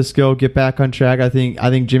San Francisco, get back on track. I think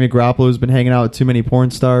Jimmy Garoppolo has been hanging out with too many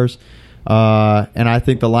porn stars. And I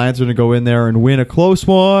think the Lions are going to go in there and win a close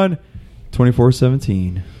one,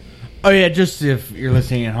 24-17. Oh, yeah, just if you're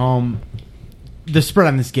listening at home, the spread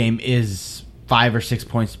on this game is 5 or 6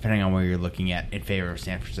 points, depending on where you're looking at, in favor of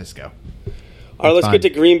San Francisco. All right, let's get to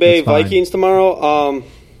Green Bay Vikings tomorrow.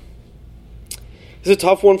 This is a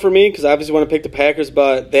tough one for me because I obviously want to pick the Packers,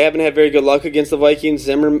 but they haven't had very good luck against the Vikings.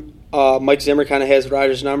 Mike Zimmer kind of has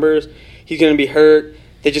Rodgers' numbers. He's going to be hurt.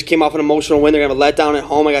 They just came off an emotional win. They're going to have a letdown at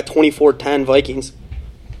home. I got 24-10 Vikings.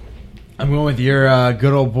 I'm going with your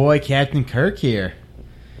good old boy, Captain Kirk here.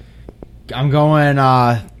 I'm going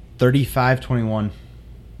 35-21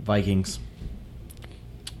 Vikings.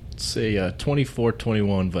 Let's say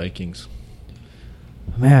 24-21 Vikings.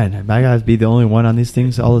 Man, my guys be the only one on these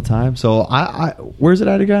things all the time. So, where's it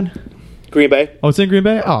at again? Green Bay. Oh, it's in Green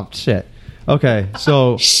Bay? Oh, shit. Okay,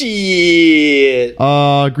 so... Shit.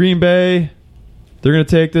 Green Bay, they're going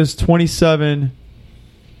to take this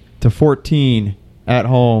 27-14 at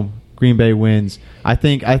home. Green Bay wins. I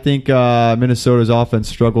think Minnesota's offense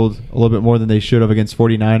struggled a little bit more than they should have against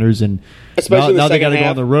 49ers. And especially now they got got to go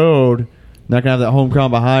on the road. Not going to have that home crowd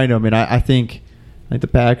behind them. And I think the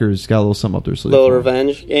Packers got a little something up their sleeve. Little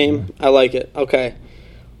revenge game. Yeah. I like it. Okay.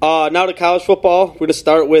 Now to college football. We're going to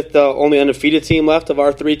start with the only undefeated team left of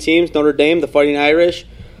our three teams, Notre Dame, the Fighting Irish.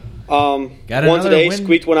 Won today,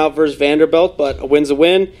 squeaked one out versus Vanderbilt, but a win's a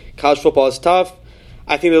win. College football is tough.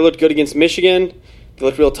 I think they looked good against Michigan. They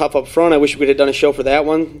looked real tough up front. I wish we could have done a show for that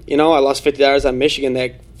one. You know, I lost $50 on Michigan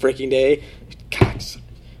that freaking day. Cocks.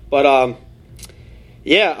 But,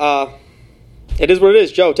 it is what it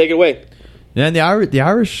is. Joe, take it away. Yeah, and the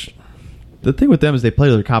Irish, the thing with them is they play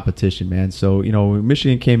their competition, man. So, you know, when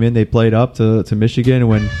Michigan came in, they played up to Michigan.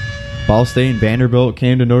 When Ball State and Vanderbilt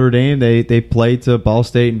came to Notre Dame, they played to Ball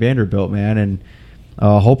State and Vanderbilt, man. And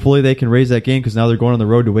hopefully they can raise that game because now they're going on the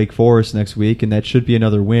road to Wake Forest next week, and that should be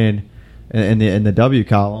another win in the W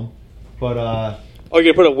column. But you're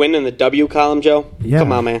gonna put a win in the W column, Joe? Yeah,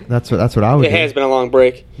 come on, man. That's what I would. It has been a long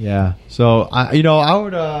break. Yeah. So I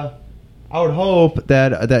would hope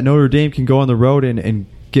that Notre Dame can go on the road and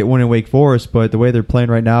get one in Wake Forest. But the way they're playing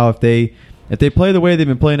right now, if they play the way they've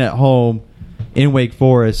been playing at home in Wake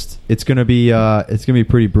Forest, it's gonna be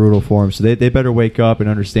pretty brutal for them. So they better wake up and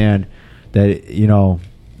understand that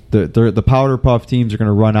the powder puff teams are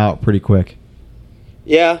gonna run out pretty quick.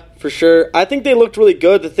 Yeah, for sure. I think they looked really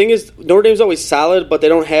good. The thing is, Notre Dame's always solid, but they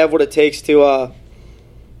don't have what it takes to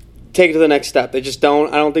take it to the next step. They just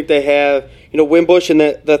don't. I don't think they have. Wimbush and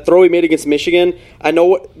the throw he made against Michigan, I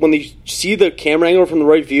know when you see the camera angle from the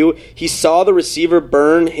right view, he saw the receiver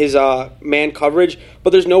burn his man coverage, but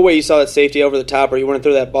there's no way he saw that safety over the top or he wouldn't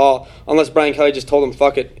throw that ball unless Brian Kelly just told him,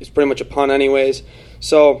 fuck it. It's pretty much a punt anyways.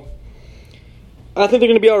 So I think they're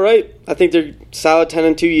going to be all right. I think they're solid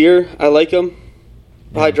 10-2 year. I like them.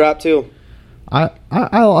 Probably drop too. I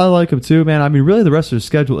like them too, man. I mean, really, the rest of their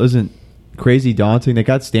schedule isn't crazy daunting. They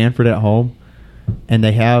got Stanford at home, and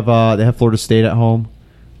they have Florida State at home.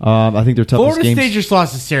 I think their toughest Florida games. State just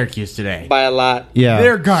lost to Syracuse today by a lot. Yeah,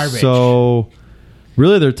 they're garbage. So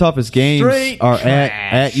really, their toughest games are trash.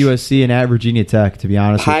 at USC and at Virginia Tech. To be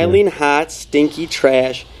honest, piling hot, stinky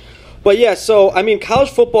trash. But yeah, so I mean, college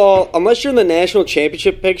football, unless you're in the national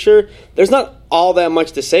championship picture, there's not all that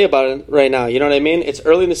much to say about it right now. You know what I mean? It's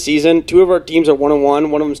early in the season. Two of our teams are 1-1.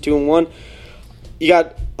 One of them's 2-1. You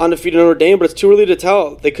got undefeated Notre Dame, but it's too early to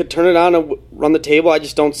tell. They could turn it on and run the table. I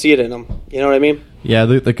just don't see it in them. You know what I mean? Yeah,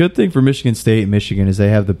 the good thing for Michigan State and Michigan is they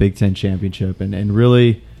have the Big Ten championship, and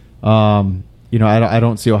really, I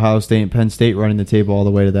don't see Ohio State and Penn State running the table all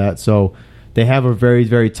the way to that. So they have a very,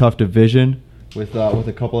 very tough division with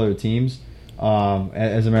a couple other teams.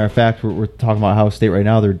 As a matter of fact, we're talking about Ohio State right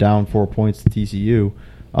now. They're down 4 points to TCU.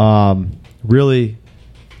 Really,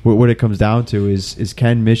 what it comes down to is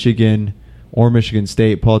can Michigan or Michigan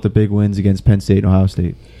State pull out the big wins against Penn State and Ohio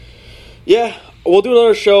State? Yeah, we'll do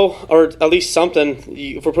another show, or at least something.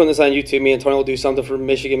 If we're putting this on YouTube, me and Tony will do something for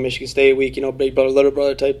Michigan State week, big brother, little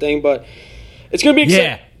brother type thing. But it's going to be exciting.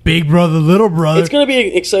 Yeah, big brother, little brother. It's going to be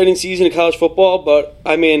an exciting season in college football, but,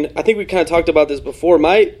 I mean, I think we kind of talked about this before.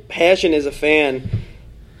 My passion as a fan,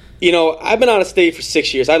 I've been out of state for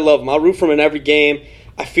 6 years. I love them. I'll root for them in every game.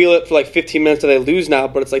 I feel it for like 15 minutes till they lose now,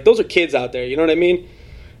 but it's like those are kids out there. You know what I mean?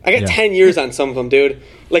 I got 10 years on some of them, dude.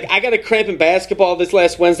 Like, I got a cramp in basketball this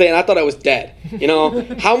last Wednesday, and I thought I was dead.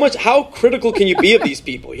 How critical can you be of these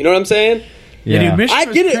people? You know what I'm saying? Yeah, dude, I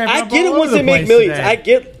get it. I get it once they make millions. Today. I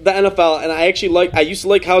get the NFL, and I used to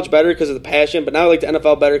like college better because of the passion, but now I like the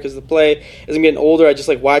NFL better because of the play. As I'm getting older, I just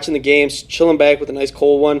like watching the games, chilling back with a nice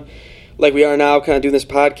cold one, like we are now, kind of doing this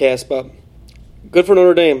podcast. But good for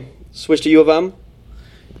Notre Dame. Switch to U of M.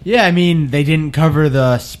 Yeah, I mean, they didn't cover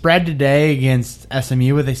the spread today against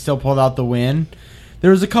SMU, but they still pulled out the win. There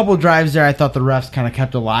was a couple drives there I thought the refs kind of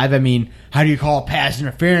kept alive. I mean, how do you call a pass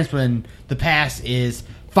interference when the pass is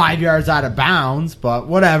 5 yards out of bounds? But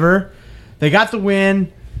whatever. They got the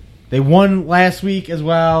win. They won last week as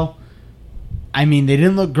well. I mean, they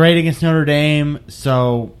didn't look great against Notre Dame,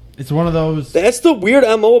 so it's one of those. That's the weird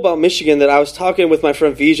MO about Michigan that I was talking with my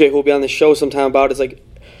friend VJ, who will be on the show sometime about. It's like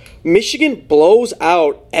Michigan blows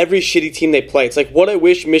out every shitty team they play. It's like what I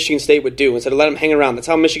wish Michigan State would do instead of let them hang around. That's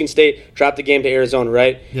how Michigan State dropped the game to Arizona,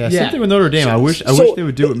 right? Yeah, same thing with Notre Dame. I wish they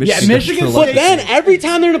would do what Michigan. Yeah, Michigan State. But then every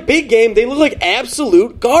time they're in a big game, they look like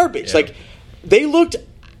absolute garbage. Yeah. Like they looked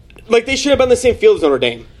like they should have been on the same field as Notre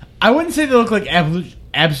Dame. I wouldn't say they look like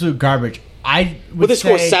absolute garbage. Would they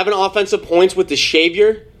score 7 offensive points with the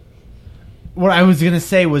Xavier? What I was going to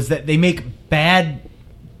say was that they make bad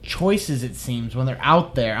choices, it seems, when they're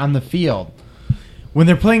out there on the field. When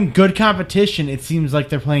they're playing good competition, it seems like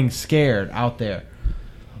they're playing scared out there.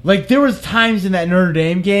 Like, there was times in that Notre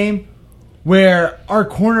Dame game where our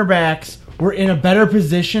cornerbacks were in a better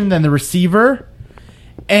position than the receiver,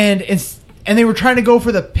 and they were trying to go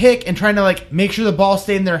for the pick and trying to, like, make sure the ball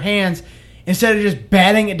stayed in their hands instead of just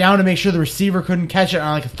batting it down to make sure the receiver couldn't catch it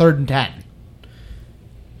on, like, a 3rd and 10.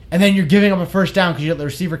 And then you're giving up a first down because you let the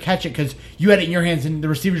receiver catch it because you had it in your hands and the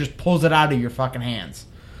receiver just pulls it out of your fucking hands.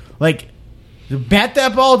 Like, bat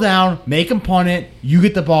that ball down, make him punt it, you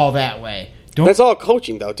get the ball that way. That's all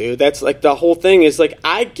coaching, though, dude. That's like the whole thing is like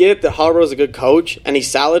I get that Harbaugh's a good coach and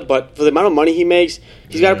he's solid, but for the amount of money he makes,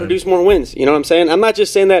 he's got to produce more wins. You know what I'm saying? I'm not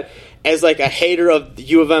just saying that as like a hater of the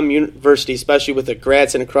U of M University, especially with the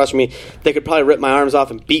grads sitting across from me. They could probably rip my arms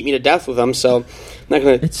off and beat me to death with them. So I'm not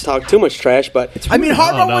going to talk too much trash. But I mean,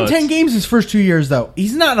 Harbaugh won 10 games his first 2 years, though.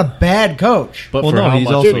 He's not a bad coach. But Well, for no, how he's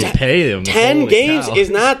much also- they pay him, 10 holy games cow. is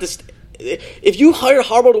not the. If you hire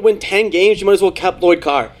Harbaugh to win 10 games, you might as well have kept Lloyd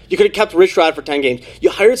Carr. You could have kept Rich Rod for 10 games.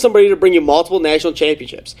 You hired somebody to bring you multiple national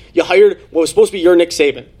championships. You hired what was supposed to be your Nick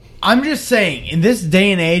Saban. I'm just saying, in this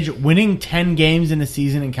day and age, winning 10 games in a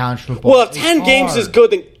season in college football. Well, if 10 games is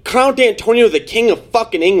good, then crown D'Antonio the king of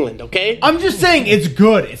fucking England, okay? I'm just saying it's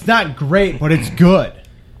good. It's not great, but it's good.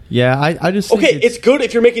 Yeah, I just think Okay, it's good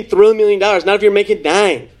if you're making $3 million, not if you're making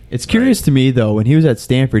 $9. It's curious to me, though, when he was at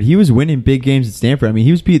Stanford, he was winning big games at Stanford. I mean,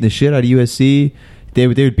 he was beating the shit out of USC. They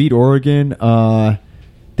would beat Oregon.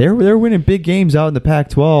 They were winning big games out in the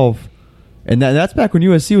Pac-12. And that's back when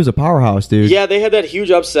USC was a powerhouse, dude. Yeah, they had that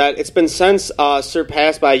huge upset. It's been since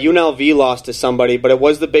surpassed by UNLV lost to somebody, but it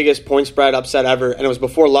was the biggest point spread upset ever, and it was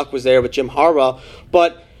before Luck was there with Jim Harbaugh.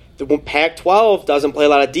 But the Pac-12 doesn't play a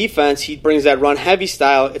lot of defense. He brings that run-heavy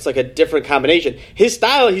style. It's like a different combination. His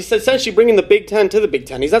style, he's essentially bringing the Big Ten to the Big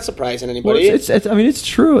Ten. He's not surprising anybody. Well, it's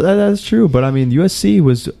true. That's true. But, I mean, USC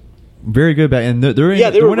was very good back, and there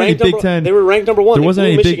were ranked Big number, Ten. They were ranked number 1. There wasn't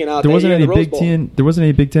any Michigan out there wasn't that any year in the Big Rose Bowl. Ten. There wasn't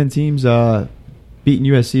any Big Ten teams beating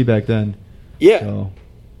USC back then. Yeah, So.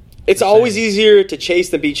 it's always easier to chase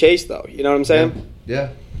than be chased, though. You know what I'm saying? Yeah.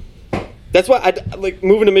 That's why I like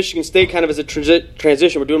moving to Michigan State kind of as a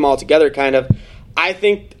transition. We're doing them all together, kind of. I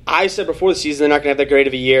think I said before the season they're not going to have that great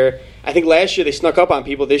of a year. I think last year they snuck up on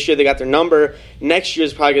people. This year they got their number. Next year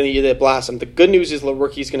is probably going to be the year they blossom. The good news is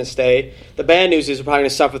Lewerke's going to stay. The bad news is we're probably going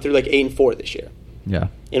to suffer through like 8-4 this year. Yeah.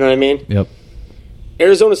 You know what I mean? Yep.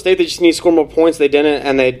 Arizona State, they just need to score more points. They didn't,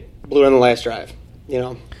 and they blew it on the last drive. You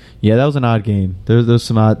know. Yeah, that was an odd game. There's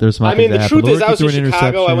some odd. I mean, the truth is, I was in threw an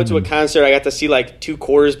Chicago. I went to a interception. concert. I got to see like 2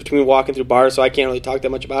 quarters between walking through bars, so I can't really talk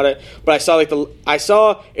that much about it. But I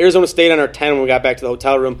saw Arizona State on our 10 when we got back to the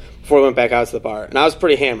hotel room before we went back out to the bar, and I was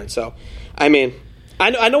pretty hammered. So, I mean,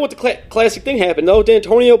 I know what the classic thing happened. Though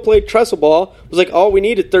D'Antonio played trestle ball. It was like all we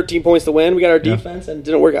needed 13 points to win. We got our defense, and it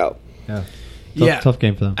didn't work out. Yeah. Tough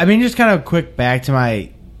game for them. I mean, just kind of quick back to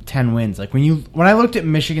my 10 wins. Like when I looked at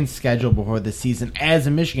Michigan's schedule before the season, as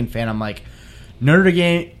a Michigan fan, I'm like, Notre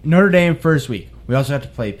Dame first week. We also have to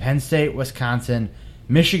play Penn State, Wisconsin,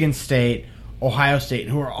 Michigan State, Ohio State,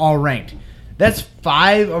 who are all ranked. That's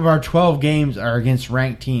 5 of our 12 games are against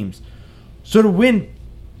ranked teams. So to win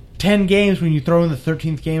 10 games when you throw in the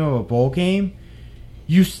 13th game of a bowl game,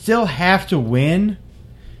 you still have to win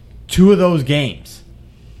 2 of those games.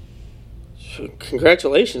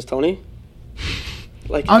 Congratulations, Tony.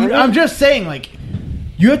 Like I'm just saying, like,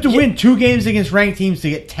 you have to win 2 games against ranked teams to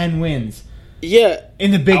get 10 wins. Yeah.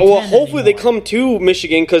 In the Big Well, Ten hopefully they anymore. come to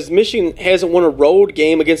Michigan because Michigan hasn't won a road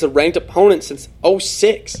game against a ranked opponent since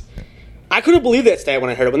 2006. I couldn't believe that stat when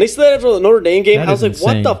I heard it. When they said that after the Notre Dame game, That I was is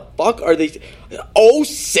like, insane. what the fuck are they?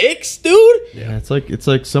 06, dude? Yeah, it's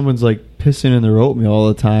like someone's like pissing in their oatmeal all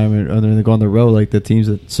the time, and then they go on the road. Like the teams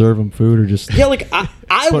that serve them food are just Yeah, like I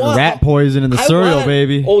put want rat poison in the I cereal, want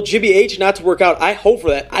baby. Old Jimmy H not to work out. I hope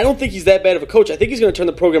for that. I don't think he's that bad of a coach. I think he's going to turn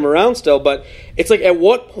the program around still. But it's like, at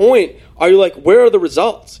what point are you like, where are the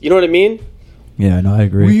results? You know what I mean? Yeah, no, I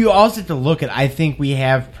agree. Well, you also have to look at, I think we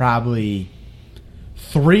have probably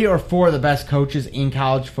 3 or 4 of the best coaches in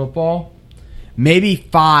college football. Maybe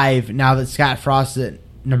 5 now that Scott Frost is at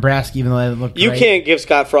Nebraska, even though they look You great. can't give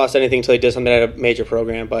Scott Frost anything until he does something at a major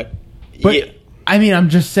program. But yeah. I mean, I'm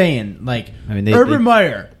just saying, like, I mean, Urban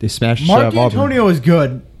Meyer. they smashed Mark Auburn. Antonio is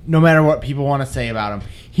good, no matter what people want to say about him.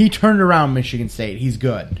 He turned around Michigan State. He's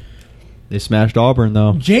good. They smashed Auburn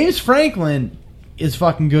though. James Franklin is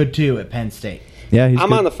fucking good, too, at Penn State. Yeah, he's I'm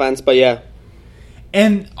good. on the fence, but yeah.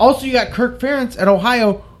 And also you got Kirk Ferentz at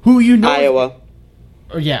Ohio, who you know... Iowa.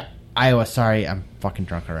 Or, yeah, Iowa. Sorry, I'm fucking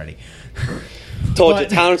drunk already. Told you, But-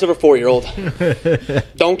 tolerance of a 4-year-old.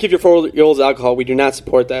 Don't give your 4-year-olds alcohol. We do not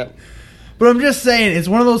support that. But I'm just saying, it's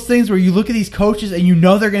one of those things where you look at these coaches and you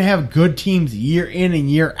know they're going to have good teams year in and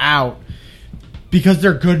year out because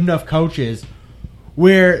they're good enough coaches.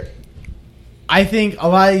 Where I think a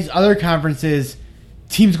lot of these other conferences,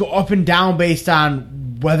 teams go up and down based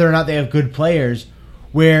on whether or not they have good players.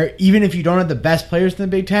 Where even if you don't have the best players in the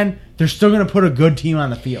Big Ten, they're still going to put a good team on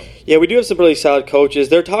the field. Yeah, we do have some really solid coaches.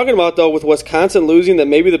 They're talking about, though, with Wisconsin losing, that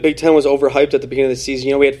maybe the Big Ten was overhyped at the beginning of the season.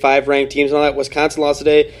 You know, we had 5 ranked teams and all that. Wisconsin lost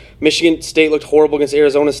today. Michigan State looked horrible against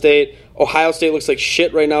Arizona State. Ohio State looks like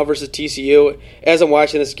shit right now versus TCU. As I'm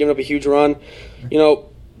watching this, giving up a huge run. You know,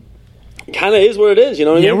 kind of is what it is. You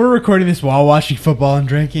know what I Yeah, mean? we're recording this while watching football and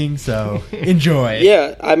drinking, so enjoy.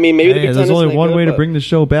 Yeah, I mean, maybe the Hey, Big Ten there's isn't only that one good, way to but- bring the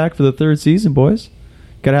show back for the 3rd season, boys.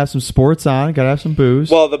 Got to have some sports on. Got to have some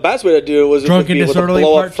booze. Well, the best way to do it was Drunk and with a Disorderly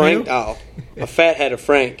blow Part up Frank. 2? Oh, a fat head of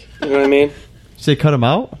Frank. You know what I mean? Say cut him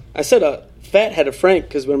out. I said a fat head of Frank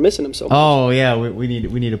because we're missing him so much. Oh yeah, we need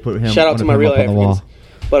to put him. Shout out to my put him real up on the wall.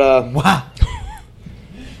 Africans. But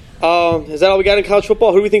Wow. is that all we got in college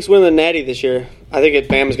football? Who do we think's winning the Natty this year? I think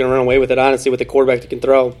Bama's going to run away with it, honestly, with the quarterback that can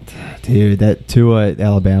throw. Dude, that Tua at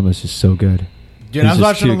Alabama is just so good. Dude, I was He's just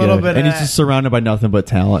watching a too little good. bit of and he's that. just surrounded by nothing but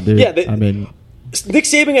talent, dude. Yeah, I mean, Nick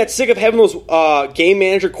Saban got sick of having those game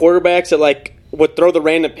manager quarterbacks that like would throw the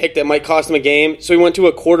random pick that might cost him a game. So he went to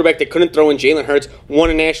a quarterback that couldn't throw in Jalen Hurts, won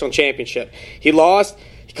a national championship. He lost.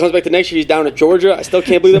 He comes back the next year. He's down to Georgia. I still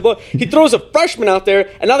can't believe that. But he throws a freshman out there,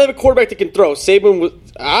 and now they have a quarterback that can throw. Saban was,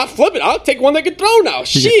 flip it. I'll take one that can throw now.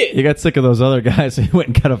 Shit. you got sick of those other guys, so he went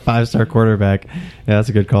and got a 5-star quarterback. Yeah, that's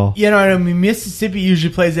a good call. You know what I mean? Mississippi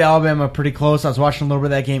usually plays Alabama pretty close. I was watching a little bit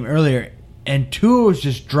of that game earlier, and Tua was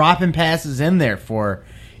just dropping passes in there for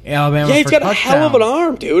Alabama. Yeah, he's for got a hell of an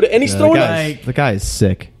arm, dude. And he's Yeah, throwing the guy is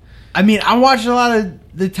sick. I mean, I watched a lot of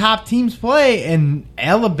the top teams play, and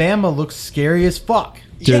Alabama looks scary as fuck.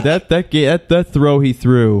 Dude, that throw he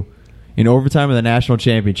threw in overtime of the national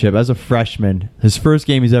championship as a freshman, his first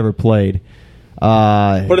game he's ever played.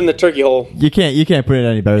 put in the turkey hole. You can't put it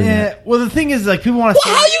any better than Yeah, that. well, the thing is, like, people want to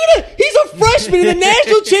Well, say... how you gonna? He's a freshman in the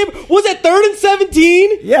national champ. Was that 3rd and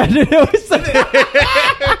 17? Yeah, dude, it was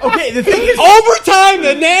Okay, the thing is... Overtime,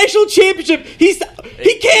 the national championship. He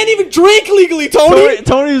can't even drink legally, Tony.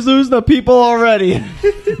 Tony's losing the people already.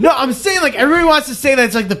 No, I'm saying, like, everybody wants to say that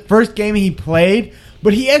it's, like, the first game he played,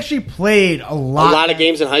 but he actually played a A lot. lot of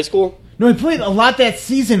games in high school. No, he played a lot that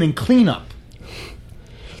season in cleanup.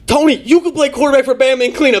 Tony, you could play quarterback for Bama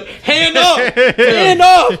in cleanup. Hand up, hand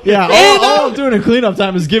up. Yeah, hand all I'm up. doing in cleanup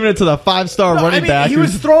time is giving it to the 5-star No, running I mean, back. he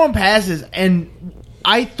was throwing passes, and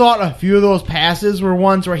I thought a few of those passes were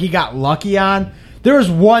ones where he got lucky on. There was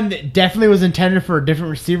one that definitely was intended for a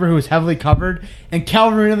different receiver who was heavily covered, and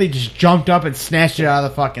Calvin Ridley just jumped up and snatched it out of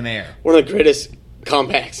the fucking air. One of the greatest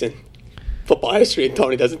comebacks in football history, and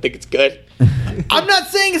Tony doesn't think it's good. I'm not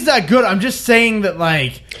saying it's not good. I'm just saying that,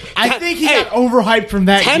 like, I think he got overhyped from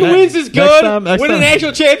that 10 game. wins is next good. time- next Win a time.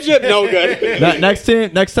 national championship, no good.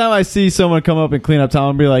 Next time I see someone come up and clean up time,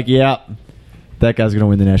 I'll be like, yeah, that guy's gonna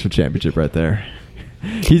win the national championship right there.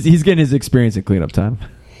 He's getting his experience in cleanup time.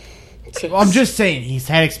 Well, I'm just saying he's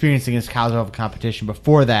had experience against college level competition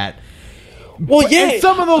before that. Well, yeah. And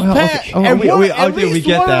some of those passes, we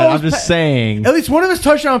get that. I'm just saying. At least one of his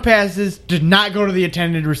touchdown passes did not go to the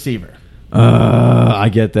intended receiver. I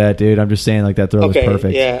get that, dude. I'm just saying, like, that throw Okay, was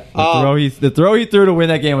perfect. yeah. The throw he threw to win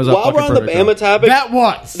that game was a While fucking we're on the perfect Bama throw. topic, That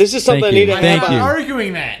was. this is something Thank I need you. to Thank have you. I'm not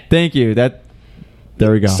arguing that. Thank you.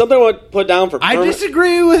 There we go. Something I want to put down for I permanent-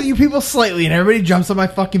 disagree with you people slightly, and everybody jumps on my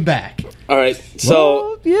fucking back. All right, so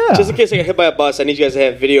Well, yeah. just in case I get hit by a bus, I need you guys to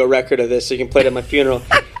have video record of this so you can play it at my funeral.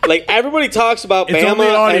 Like, everybody talks about It's Bama. only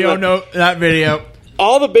audio, and, not video.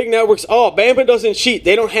 all the big networks, Bama doesn't cheat.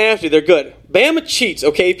 They don't have to. They're good. Bama cheats,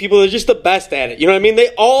 okay? People are just the best at it. You know what I mean? They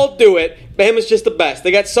all do it. Bama's just the best.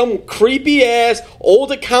 They got some creepy-ass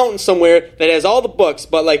old accountant somewhere that has all the books.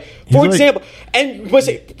 But, like, for example, and what's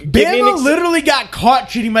it? Bama literally got caught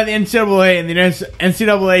cheating by the NCAA, and the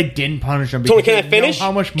NCAA didn't punish them. Tony, can I finish?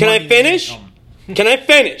 How much Can I money finish? Can I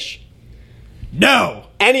finish? No.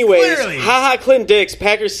 Anyways, Clearly. Clint Dix,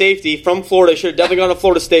 Packers safety from Florida, should have definitely gone to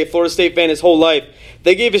Florida State fan his whole life.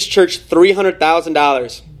 They gave his church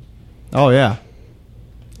 $300,000. Oh yeah,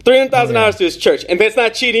 $300,000 to his church, and that's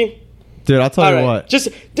not cheating. dude. I'll tell All you right, what. just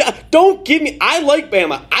don't give me. I like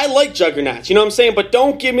Bama. I like juggernauts. You know what I'm saying? But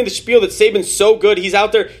don't give me the spiel that Saban's so good. He's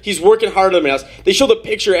out there. He's working harder than us. They show the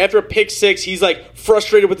picture after a pick six. He's like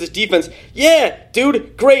frustrated with his defense. Yeah,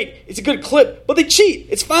 dude, great. It's a good clip, but they cheat.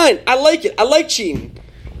 It's fine. I like it. I like cheating.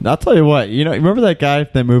 I'll tell you what. You know, remember that guy,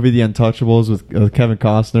 that movie, The Untouchables, with Kevin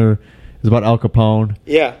Costner? It was about Al Capone.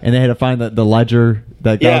 Yeah. And they had to find the ledger.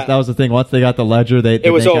 That was the thing. Once they got the ledger, they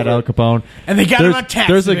was got over. Al Capone. And they got him on tax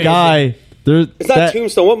There's a evasion. guy. It's not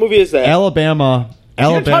Tombstone. What movie is that? Alabama.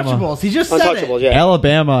 Untouchables. He just said Untouchables. it. Yeah.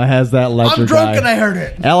 Alabama has that ledger I'm drunk guy. and I heard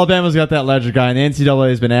it. Alabama's got that ledger guy, and the NCAA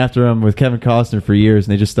has been after him with Kevin Costner for years,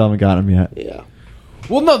 and they just still haven't got him yet. Yeah.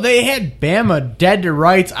 Well, no, they had Bama dead to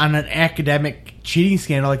rights on an academic cheating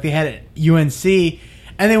scandal like they had at UNC,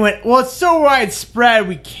 and they went, well, it's so widespread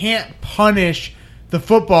we can't punish the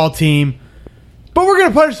football team, but we're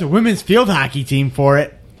going to punish the women's field hockey team for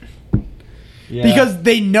it. Yeah. Because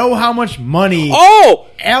they know how much money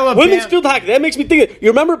Alabama... Women's field hockey. That makes me think. You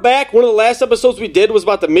remember back, one of the last episodes we did was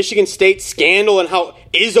about the Michigan State scandal and how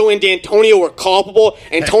Izzo and D'Antonio were culpable,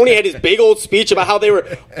 and Tony had his big old speech about how they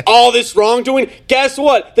were all this wrongdoing. Guess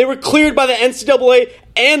what? They were cleared by the NCAA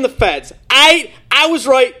and the feds. I was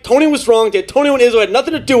right. Tony was wrong. D'Antonio and Izzo had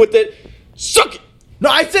nothing to do with it. Suck it. No,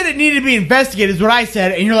 I said it needed to be investigated is what I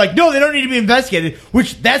said, and you're like, no, they don't need to be investigated,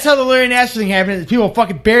 which that's how the Larry Nassar thing happened, is people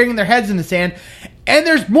fucking burying their heads in the sand, and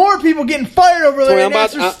there's more people getting fired over Larry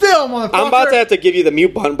Nassar still, motherfucker. I'm about to have to give you the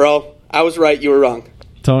mute button, bro. I was right. You were wrong.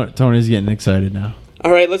 Tony's getting excited now.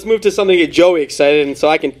 All right, let's move to something to get Joey excited, and so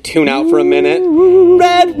I can tune out for a minute.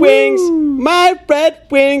 Red Wings. My Red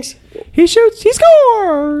Wings. He shoots, he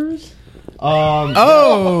scores!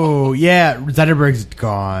 Oh, yeah, Zetterberg's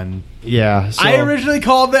gone. Yeah. So, I originally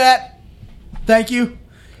called that. Thank you.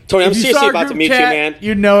 Tony, I'm If you seriously saw our about to group mute you, chat, man.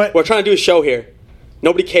 You'd know it. We're trying to do a show here.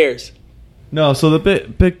 Nobody cares. No, so the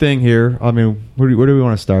big thing here, I mean, where do we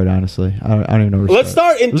want to start, honestly? I don't even know where to Let's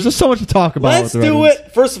start. There's just so much to talk about. Let's with the Red do Wings.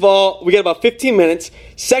 it. First of all, we got about 15 minutes.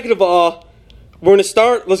 Second of all, we're going to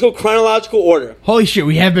start. Let's go chronological order. Holy shit,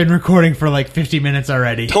 we have been recording for like 50 minutes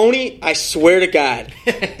already. Tony, I swear to God.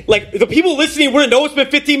 Like, the people listening wouldn't know it's been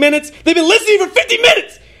 15 minutes. They've been listening for 50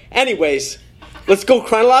 minutes. Anyways, let's go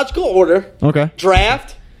chronological order. Okay.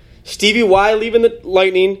 Draft. Stevie Y leaving the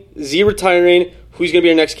Lightning. Z retiring. Who's going to be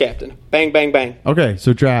our next captain? Bang, bang, bang. Okay,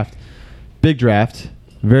 so draft. Big draft.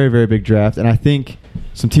 Very, very big draft. And I think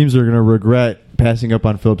some teams are going to regret passing up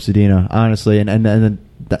on Philip Zadina, honestly. And then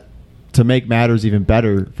to make matters even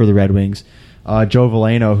better for the Red Wings, Joe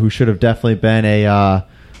Veleno, who should have definitely been a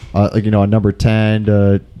number 10,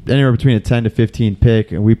 anywhere between a 10 to 15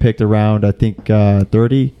 pick. And we picked around, I think,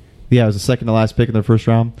 30. Yeah, it was the second to last pick in the first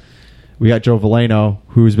round. We got Joe Veleno,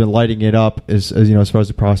 who's been lighting it up as far as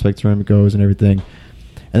the prospects room goes and everything.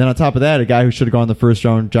 And then on top of that, a guy who should have gone in the first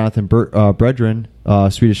round, Jonathan Bredrin,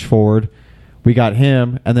 Swedish forward. We got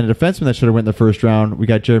him. And then a defenseman that should have went in the first round, we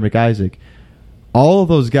got Jerry McIsaac. All of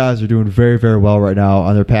those guys are doing very, very well right now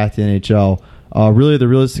on their path to the NHL. Really, the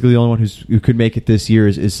only one who could make it this year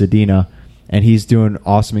is Zadina. And he's doing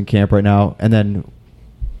awesome in camp right now. And then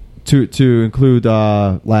to include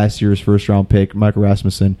last year's first round pick, Michael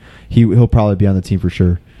Rasmussen, he'll probably be on the team for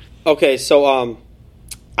sure. Okay, so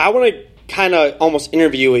I want to kind of almost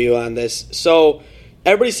interview you on this. So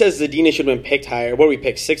everybody says Zadina should have been picked higher. What did we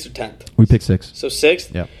pick, 6th or 10th? We picked 6. So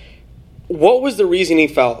 6th? Yeah. What was the reason he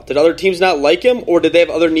fell? Did other teams not like him, or did they have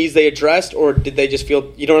other needs they addressed, or did they just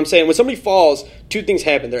feel, you know what I'm saying? When somebody falls, two things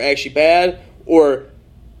happen. They're actually bad, or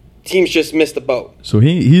teams just missed the boat. So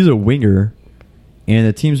he's a winger, and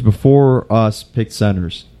the teams before us picked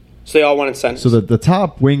centers. So they all wanted centers. So the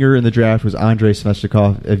top winger in the draft was Andrei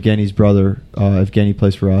Svechnikov, Evgeny's brother. Evgeny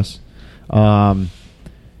plays for us. Andrei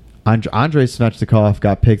Svechnikov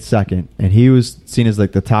got picked second, and he was seen as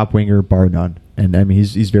like the top winger bar none. And I mean,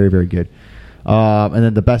 he's very, very good. And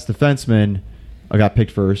then the best defenseman got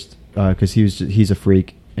picked first because he's a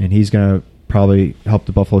freak, and he's gonna probably help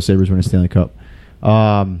the Buffalo Sabres win a Stanley Cup.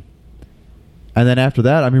 And then after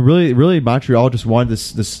that, I mean, really, Montreal just wanted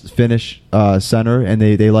this Finnish center, and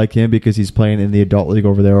they like him because he's playing in the adult league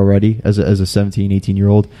over there already as a 17,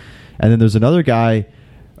 18-year-old. And then there's another guy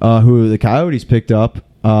who the Coyotes picked up,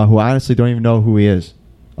 who I honestly don't even know who he is.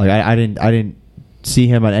 Like I didn't see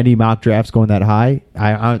him on any mock drafts going that high.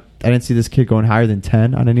 I didn't see this kid going higher than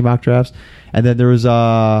 10 on any mock drafts. And then there was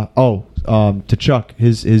Tkachuk,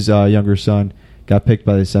 his younger son, got picked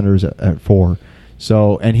by the Senators at 4.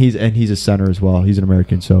 So and he's a center as well. He's an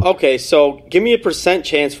American. So okay, so give me a %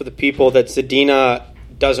 chance for the people that Zadina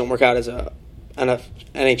doesn't work out as an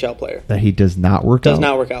NHL player. That he does not work out? Does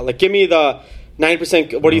not work out. Like, give me the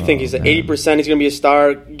 90%. What do you think? He's at 80%. He's going to be a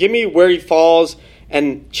star. Give me where he falls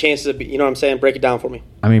and chances of, you know what I'm saying? Break it down for me.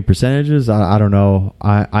 I mean, percentages, I don't know.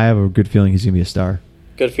 I have a good feeling he's going to be a star.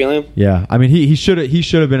 Good feeling? Yeah. I mean, he should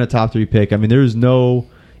have been a top 3 pick. I mean, there's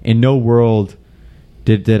in no world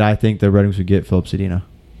did I think the Red Wings would get Filip Zadina.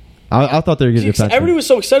 I thought they were getting defenseman. Everybody was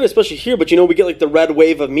so excited, especially here, but we get like the red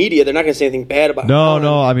wave of media. They're not going to say anything bad about him.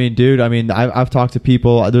 No. I mean, dude, I've talked to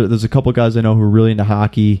people. There's a couple guys I know who are really into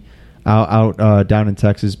hockey out down in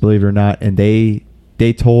Texas, believe it or not, and they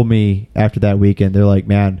told me after that weekend, they're like,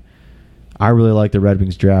 man, I really like the Red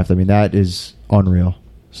Wings draft. I mean, that is unreal.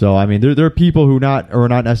 So, I mean, there are people who are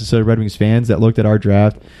not necessarily Red Wings fans that looked at our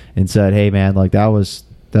draft and said, hey, man, like that was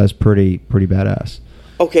pretty badass.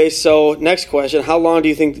 Okay, so next question. How long do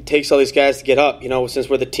you think it takes all these guys to get up? Since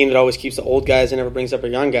we're the team that always keeps the old guys and never brings up our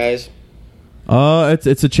young guys.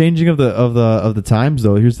 It's a changing of the times,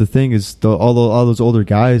 though. Here's the thing: is all those older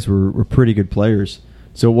guys were pretty good players.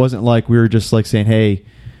 So it wasn't like we were just like saying, "Hey,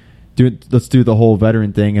 let's do the whole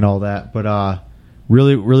veteran thing and all that." But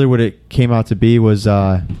really, what it came out to be was,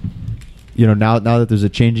 now that there's a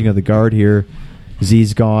changing of the guard here,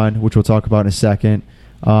 Z's gone, which we'll talk about in a second.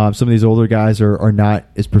 Some of these older guys are not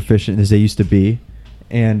as proficient as they used to be,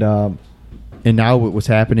 and now what's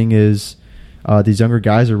happening is these younger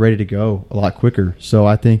guys are ready to go a lot quicker. So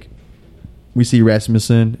I think we see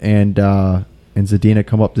Rasmussen and Zadina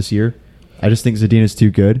come up this year. I just think Zadina's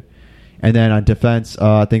too good. And then on defense,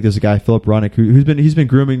 I think there's a guy, Philip Hronek, he's been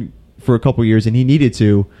grooming for a couple years, and he needed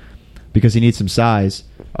to because he needs some size.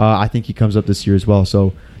 I think he comes up this year as well.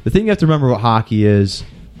 So the thing you have to remember about hockey is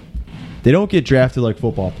they don't get drafted like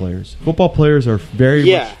football players. Football players are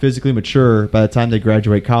very much physically mature by the time they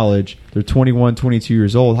graduate college. They're 21, 22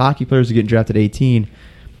 years old. Hockey players are getting drafted at 18.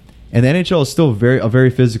 And the NHL is still a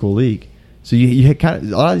very physical league. So you kind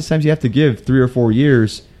of, a lot of these times you have to give 3 or 4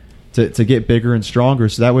 years to get bigger and stronger.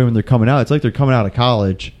 So that way when they're coming out, it's like they're coming out of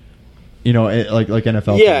college, like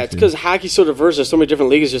NFL. Yeah, it's because hockey's so diverse. There's so many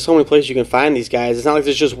different leagues. There's so many places you can find these guys. It's not like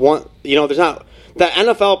there's just one. There's not. The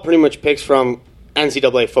NFL pretty much picks from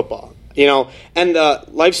NCAA football. And the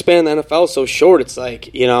lifespan of the NFL is so short. It's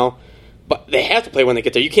like, but they have to play when they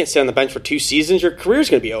get there. You can't sit on the bench for 2 seasons. Your career's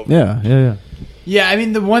going to be over. Yeah. Yeah, I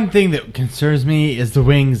mean, the one thing that concerns me is the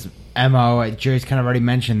Wings' MO. Jerry's kind of already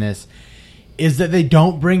mentioned this, is that they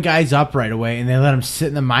don't bring guys up right away and they let them sit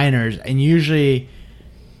in the minors. And usually,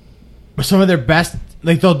 some of their best,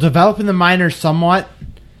 like they'll develop in the minors somewhat,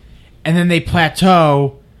 and then they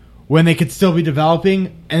plateau when they could still be developing.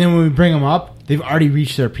 And then when we bring them up, they've already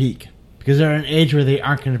reached their peak. Because they're at an age where they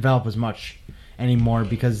aren't going to develop as much anymore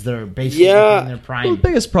because they're basically in their prime. Well, the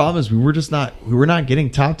biggest problem is we were not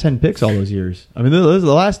getting top 10 picks all those years. I mean,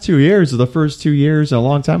 the last 2 years are the first 2 years in a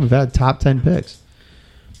long time we've had top 10 picks.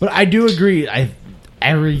 But I do agree.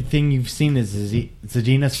 Everything you've seen is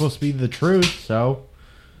Zadina's supposed to be the truth. So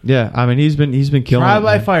yeah, I mean he's been killing trial it.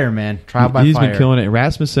 By fire, man. Trial by fire. He's been killing it.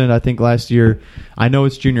 Rasmussen, I think last year, I know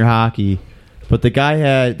it's junior hockey. But the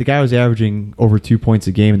guy was averaging over 2 points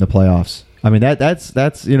a game in the playoffs. I mean that's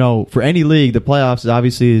for any league, the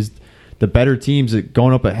playoffs is the better teams that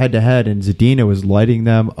going up head to head, and Zadina was lighting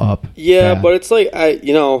them up. Yeah, but it's like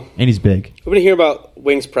and he's big. We've been hearing about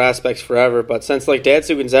Wings prospects forever, but since like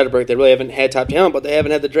Datsuk and Zetterberg, they really haven't had top talent, but they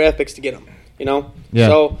haven't had the draft picks to get them. Yeah.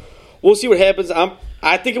 So we'll see what happens.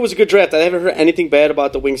 I think it was a good draft. I haven't heard anything bad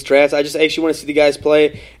about the Wings draft. I just actually want to see the guys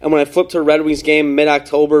play. And when I flip to a Red Wings game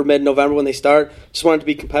mid-October, mid-November when they start, just want it to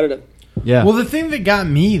be competitive. Yeah. Well, the thing that got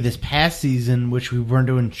me this past season, which we weren't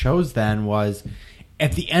doing shows then, was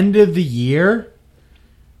at the end of the year,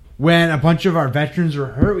 when a bunch of our veterans were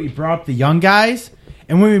hurt, we brought up the young guys.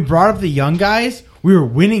 And when we brought up the young guys, we were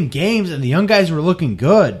winning games and the young guys were looking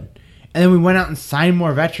good. And then we went out and signed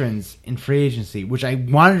more veterans in free agency, which I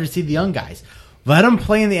wanted to see the young guys. Let them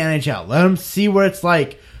play in the NHL. Let them see what it's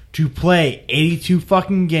like to play 82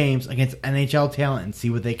 fucking games against NHL talent and see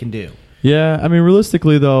what they can do. Yeah, I mean,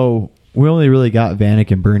 realistically, though, we only really got Vanek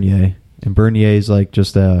and Bernier. And Bernier's like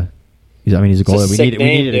just He's a goalie. It's a sick We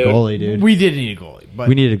needed name, a goalie, dude. We did need a goalie, but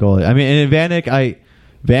We needed a goalie. I mean, and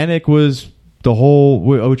Vanek was the whole,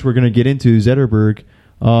 which we're going to get into, Zetterberg.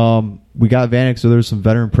 We got Vanek, so there's some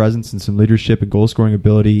veteran presence and some leadership and goal scoring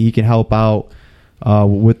ability. He can help out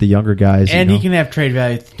with the younger guys, and he can have trade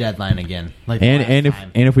value at the deadline again. Like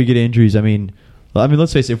if we get injuries, I mean,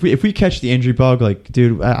 let's face it. If we catch the injury bug, like,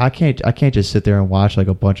 dude, I can't just sit there and watch like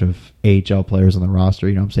a bunch of AHL players on the roster.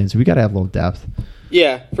 You know what I'm saying? So we got to have a little depth.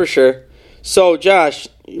 Yeah, for sure. So, Josh,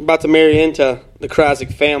 you're about to marry into the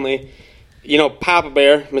Krasick family. You know, Papa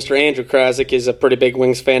Bear, Mr. Andrew Krasick, is a pretty big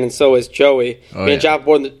Wings fan, and so is Joey. Oh, yeah. Jump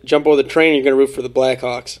aboard the train, you're going to root for the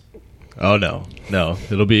Blackhawks. Oh, no.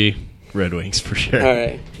 It'll be Red Wings for sure. All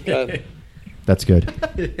right. Good. That's good.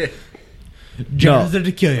 Jones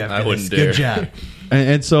to kill you. I wouldn't Good dare. job.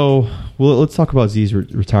 And so, well, let's talk about Z's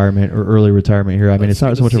retirement or early retirement here. I mean, it's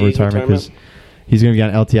not so much of a retirement because he's going to be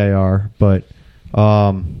on LTIR, but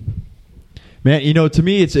man, you know, to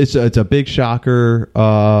me, it's a big shocker.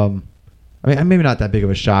 I mean, maybe not that big of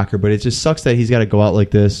a shocker, but it just sucks that he's got to go out like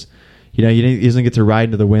this. You know, he doesn't get to ride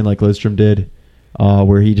into the wind like Lidstrom did,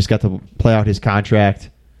 where he just got to play out his contract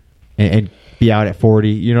and be out at 40.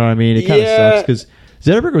 You know what I mean? It kind of sucks because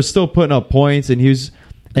Zetterberg was still putting up points, and he was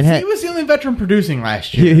the only veteran producing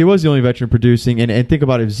last year. He was the only veteran producing, and think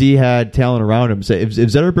about it, if Z had talent around him. So if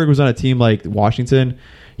Zetterberg was on a team like Washington,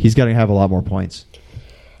 he's got to have a lot more points.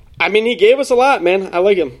 I mean, he gave us a lot, man. I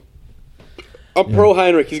like him. Pro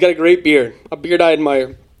Heinrich. He's got a great beard. A beard I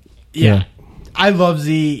admire. Yeah. I love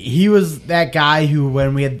Z. He was that guy who,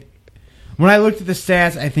 when I looked at the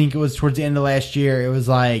stats, I think it was towards the end of last year, it was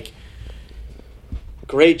like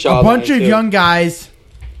great job. A bunch of young guys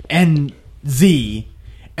and Z,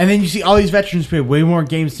 and then you see all these veterans play way more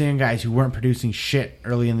games than young guys who weren't producing shit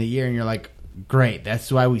early in the year, and you're like, great, that's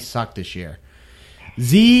why we sucked this year.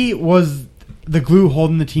 Z was the glue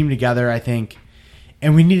holding the team together, I think.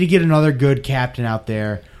 And we need to get another good captain out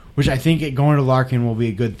there, which I think going to Larkin will be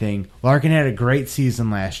a good thing. Larkin had a great season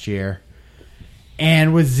last year.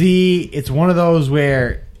 And with Z, it's one of those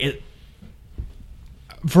where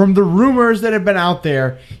from the rumors that have been out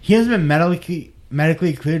there, he hasn't been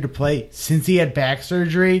medically cleared to play since he had back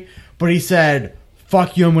surgery. But he said,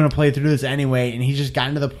 fuck you, I'm going to play through this anyway. And he's just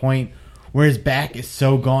gotten to the point where his back is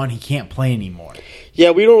so gone he can't play anymore.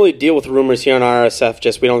 Yeah, we don't really deal with rumors here on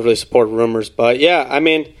RSF. We don't really support rumors. But yeah, I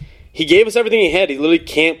mean, he gave us everything he had. He literally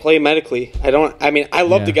can't play medically. I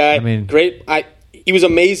love the guy. Great. He was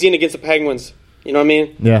amazing against the Penguins. You know what I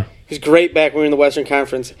mean? Yeah. He was great back when we were in the Western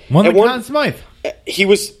Conference. Won the Conn Smythe. He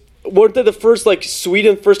was, weren't they the first,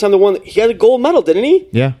 Sweden, first time they won? He got a gold medal, didn't he?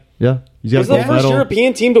 Yeah. He's got was the first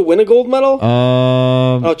European team to win a gold medal?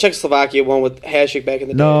 Czechoslovakia won with Hasek back in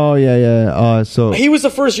the day. No, yeah. So he was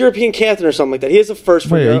the first European captain or something like that. He is the first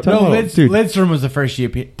for Europe. Lidstrom was the first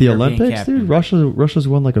European Olympics, captain. dude. Russia's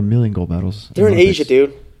won like 1 million gold medals. They're in Asia,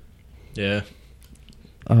 dude. Yeah.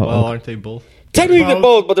 Well, aren't they both? Technically, they're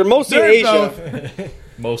both, but they're mostly in Asia.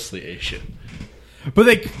 Mostly Asian.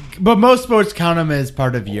 But most sports count them as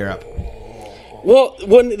part of Europe. Well,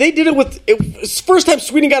 when they did it it's the first time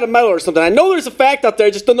Sweden got a medal or something. I know there's a fact out there. I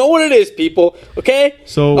just don't know what it is, people. Okay?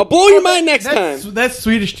 So I'll blow your mind next time. That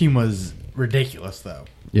Swedish team was ridiculous, though.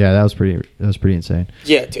 Yeah, that was pretty insane.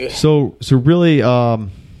 Yeah, dude. So really, man,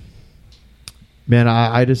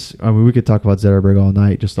 I mean, we could talk about Zetterberg all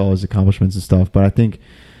night, just all his accomplishments and stuff. But I think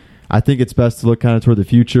it's best to look kind of toward the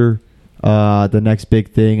future, the next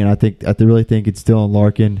big thing, and I really think it's Dylan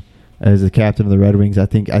Larkin as the captain of the Red Wings. I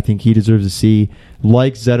think he deserves a C.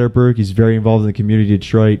 Like Zetterberg, he's very involved in the community of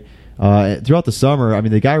Detroit. Throughout the summer, I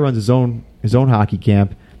mean, the guy runs his own hockey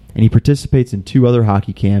camp, and he participates in 2 other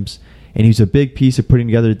hockey camps. And he's a big piece of putting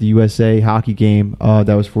together the USA hockey game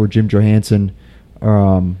that was for Jim Johansson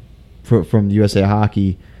from USA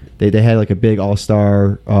Hockey. They had like a big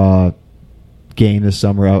all-star game this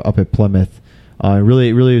summer up at Plymouth.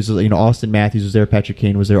 Really was, Austin Matthews was there, Patrick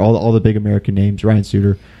Kane was there, all the big American names, Ryan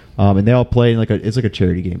Suter. And they all play in it's like a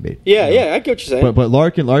charity game, baby. Yeah, I get what you're saying. But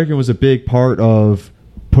Larkin was a big part of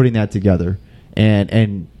putting that together,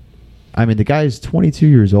 and I mean the guy is 22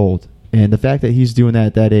 years old, and the fact that he's doing that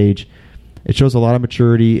at that age, it shows a lot of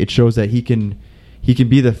maturity. It shows that he can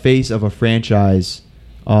be the face of a franchise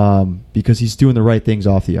because he's doing the right things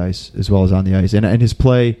off the ice as well as on the ice, and his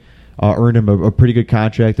play earned him a pretty good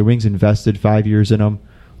contract. The Wings invested 5 years in him,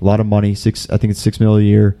 a lot of money. I think it's $6 million a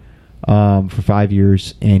year. For 5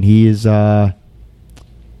 years, and he's got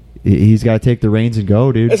to take the reins and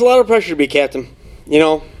go, dude. It's a lot of pressure to be captain.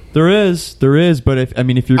 There is, but if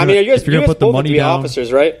you're gonna, you guys, if you're gonna put the both money to be down,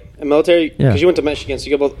 officers, right? In military, because Yeah. you went to Michigan, so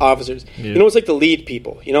you got both officers. Yeah. You know, it's like to lead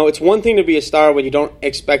people. You know, it's one thing to be a star when you don't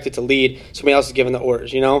expect it to lead. Somebody else is giving the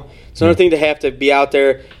orders. You know, it's another thing to have to be out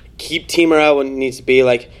there, keep team morale when it needs to be,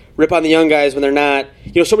 like rip on the young guys when they're not.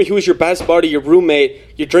 You know, somebody who was your best buddy, your roommate,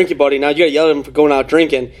 your drinking buddy. Now you got to yell at them for going out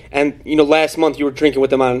drinking, and you know, last month you were drinking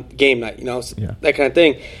with them on game night. You know, that kind of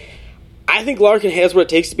thing. I think Larkin has what it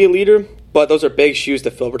takes to be a leader, but those are big shoes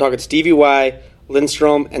to fill. We're talking Stevie Y,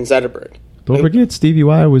 Lindstrom, and Zetterberg. don't forget Stevie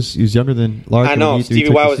Y was younger than Larkin. I know He Stevie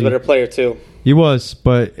took Y the was a seat. better player too. He was,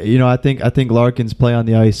 but you know, I think Larkin's play on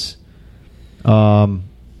the ice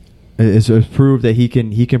is proved that he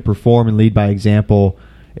can perform and lead by example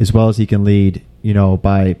as well as he can lead, you know,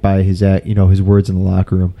 by his his words in the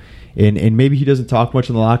locker room. And maybe he doesn't talk much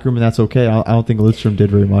in the locker room, and that's okay. I don't think Lidstrom did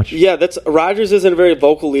very much. Yeah, Rodgers isn't a very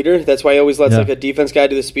vocal leader. That's why he always lets Yeah. like a defense guy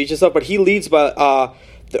do the speech and stuff. But he leads by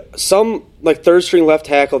some like third string left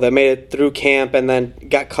tackle that made it through camp and then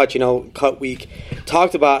got cut. You know, cut week.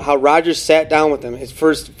 Talked about how Rodgers sat down with him. His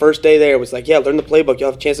first day there was like, yeah, learn the playbook. You'll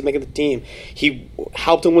have a chance of making the team. He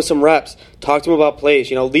helped him with some reps. Talked to him about plays.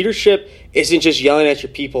 You know, leadership isn't just yelling at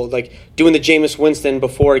your people, like doing the Jameis Winston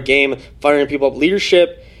before a game, firing people up.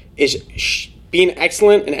 Leadership is being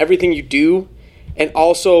excellent in everything you do, and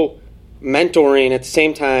also mentoring at the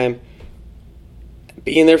same time,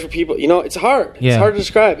 being there for people. You know, it's hard. Yeah. It's hard to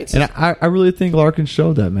describe. And I really think Larkin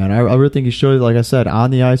showed that, man. I really think he showed it, like I said,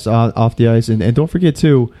 on the ice, off the ice. And don't forget,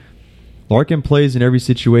 too, Larkin plays in every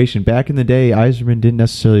situation. Back in the day, Yzerman didn't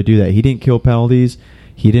necessarily do that. He didn't kill penalties.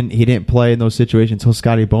 He didn't play in those situations until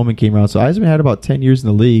Scotty Bowman came around. So Yzerman had about 10 years in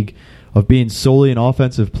the league of being solely an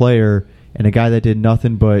offensive player and a guy that did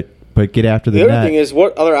nothing but get after the net. The other thing is,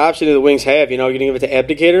 what other option do the Wings have? You know, you're going to give it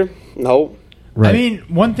to Abdicator? No. Right. I mean,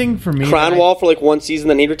 one thing for me, Cronwall for like one season,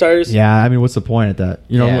 then he retires? Yeah, I mean, what's the point at that?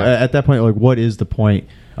 You know, Yeah. at that point, like, what is the point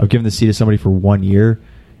of giving the seat to somebody for 1 year?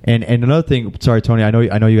 And another thing, sorry, Tony, I know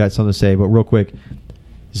you got something to say, but real quick,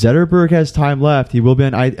 Zetterberg has time left. He will be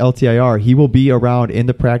on LTIR. He will be around in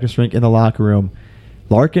the practice rink, in the locker room.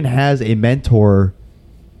 Larkin has a mentor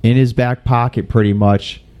in his back pocket pretty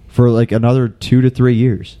much for like another 2 to 3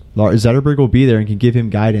 years. Zetterberg will be there and can give him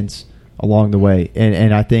guidance along the way.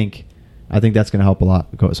 And I think that's going to help a lot.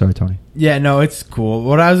 Sorry, Tony. Yeah, no, it's cool.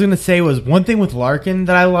 What I was going to say was one thing with Larkin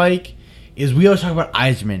that I like is we always talk about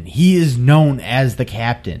Yzerman. He is known as the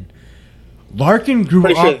captain. Larkin grew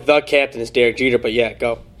Pretty up... sure the captain is Derek Jeter, but yeah,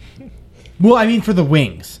 go. Well, I mean, for the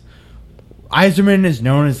Wings. Yzerman is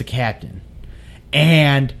known as the captain.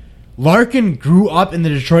 And Larkin grew up in the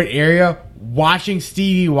Detroit area watching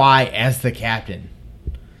Stevie Y as the captain.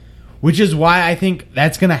 Which is why I think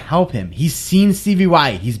that's going to help him. He's seen Stevie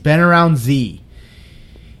Y. He's been around Z.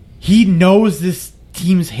 He knows this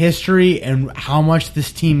team's history and how much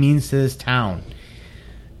this team means to this town.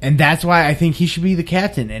 And that's why I think he should be the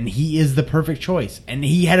captain. And he is the perfect choice. And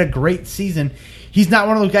he had a great season. He's not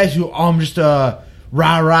one of those guys who, I'm just a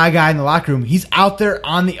rah-rah guy in the locker room. He's out there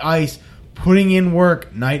on the ice, putting in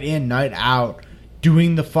work, night in, night out,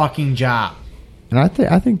 doing the fucking job. And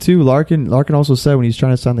I think too, Larkin also said when he was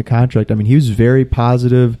trying to sign the contract, I mean, he was very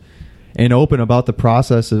positive and open about the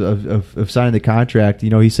process of signing the contract. You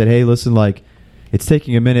know, he said, hey, listen, like, it's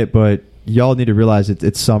taking a minute, but y'all need to realize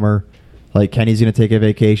it's summer. Like, Kenny's going to take a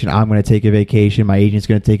vacation. I'm going to take a vacation. My agent's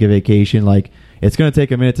going to take a vacation. Like, it's going to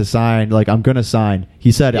take a minute to sign. Like, I'm going to sign.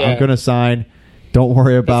 He said, Yeah. I'm going to sign. Don't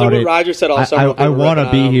worry about That's like it. what Rodgers said all summer. I want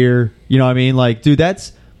to be here. You know what I mean? Like, dude,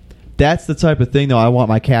 that's the type of thing, though, I want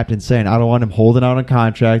my captain saying. I don't want him holding out on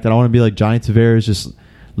contract. I don't want to be like Johnny Tavares just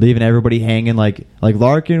leaving everybody hanging. Like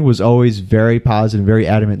Larkin was always very positive, very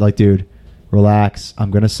adamant. Like, dude, relax. I'm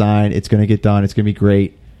going to sign. It's going to get done. It's going to be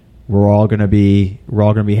great. We're all gonna be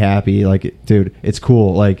happy. Like, dude, it's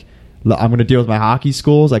cool. Like, I'm gonna deal with my hockey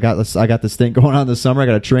schools. I got this thing going on this summer. I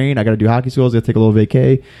gotta train. I gotta do hockey schools. I gotta take a little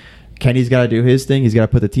vacay. Kenny's gotta do his thing. He's gotta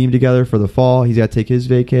put the team together for the fall. He's gotta take his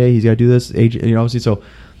vacay. He's gotta do this. You know, obviously. So,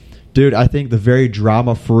 dude, I think the very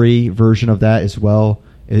drama-free version of that as well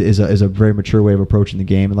is a very mature way of approaching the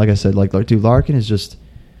game. And like I said, dude, Larkin is just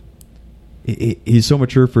he's so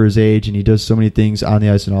mature for his age, and he does so many things on the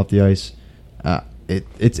ice and off the ice.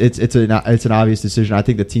 It's an obvious decision. I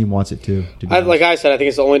think the team wants it too. Like I said, I think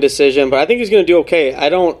it's the only decision, but I think he's going to do okay.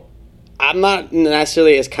 I'm not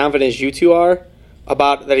necessarily as confident as you two are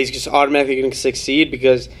about that he's just automatically going to succeed,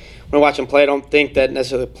 because when I watch him play, I don't think that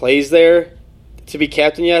necessarily plays there to be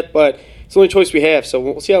captain yet, but it's the only choice we have, so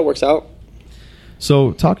we'll see how it works out.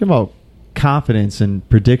 So, talking about confidence and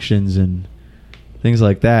predictions and things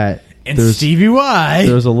like that, And Stevie Y.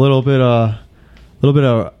 There's a little bit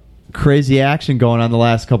of crazy action going on the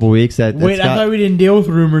last couple weeks. I thought we didn't deal with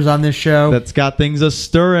rumors on this show. That's got things a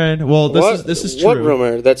stirring. Well, this is true. What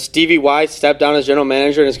rumor? That Stevie Y stepped down as general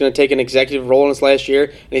manager and is going to take an executive role in his last year,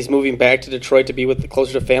 and he's moving back to Detroit to be with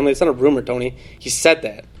closer to family. It's not a rumor, Tony. He said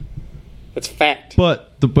that. That's fact.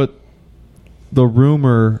 But the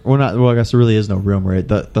rumor, I guess there really is no rumor.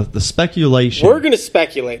 The speculation. We're going to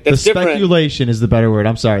speculate. That's different. Speculation is the better word.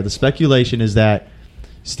 I'm sorry. The speculation is that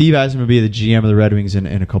Steve Eisman will be the GM of the Red Wings in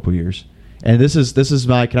a couple years. And this is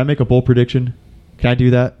my. Can I make a bold prediction? Can I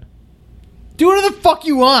do that? Do whatever the fuck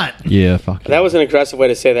you want. Yeah, fuck. That was an aggressive way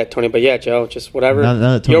to say that, Tony. But yeah, Joe, just whatever. Now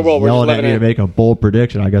that Tony's your world, we're just yelling at living me to in. make a bold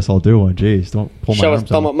prediction, I guess I'll do one. Jeez, don't pull my Show arms us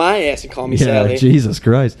thumb out. up my ass and call me Yeah, Sally. Jesus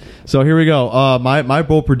Christ. So here we go. My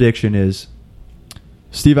bold prediction is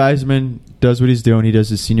Steve Eisman does what he's doing. He does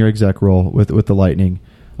his senior exec role with the Lightning.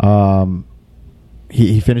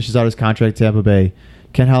 He finishes out his contract at Tampa Bay.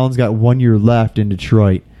 Ken Holland's got 1 year left in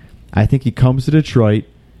Detroit. I think he comes to Detroit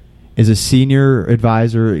as a senior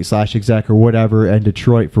advisor / exec or whatever in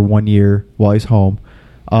Detroit for 1 year while he's home.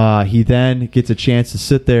 He then gets a chance to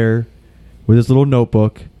sit there with his little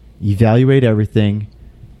notebook, evaluate everything,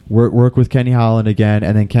 work with Kenny Holland again,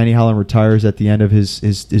 and then Kenny Holland retires at the end of his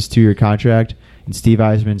 2 year contract. And Steve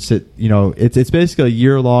Eisman it's basically a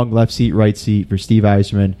year-long left seat, right seat for Steve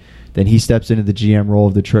Eisman. Then he steps into the GM role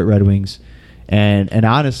of the Detroit Red Wings. And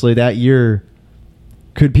honestly, that year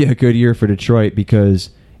could be a good year for Detroit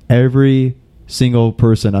because every single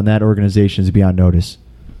person on that organization is beyond notice.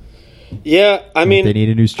 Yeah, I mean, if they need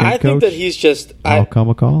a new strength I think coach, that he's just I'll come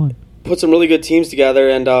a calling. Put some really good teams together,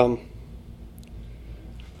 and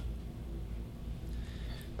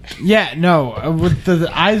Yeah, no, with the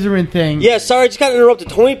Yzerman thing. yeah. Sorry, I just got interrupted.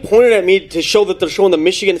 Tony pointed at me to show that they're showing the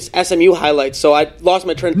Michigan SMU highlights, so I lost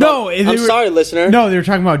my train of thought. I'm sorry, listener. No, they were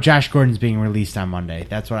talking about Josh Gordon's being released on Monday.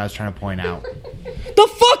 That's what I was trying to point out. The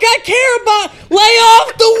fuck I care about? Lay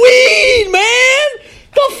off the weed, man.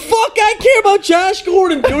 The fuck I care about Josh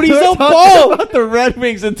Gordon, dude? He's a ball. About the Red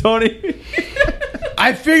Wings and Tony.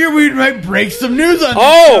 I figured we might break some news on this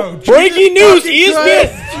Oh, show. breaking Jesus news! fucking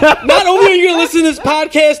ESPN. Christ. Not only are you going to listen to this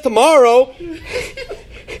podcast tomorrow,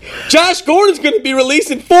 Josh Gordon's going to be released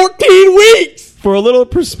in 14 weeks. For a little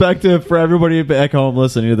perspective for everybody back home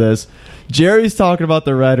listening to this, Jerry's talking about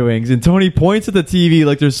the Red Wings, and Tony points at the TV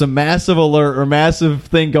like there's some massive alert or massive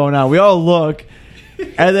thing going on. We all look,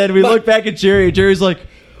 and then we look back at Jerry, and Jerry's like,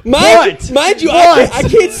 Mind you, I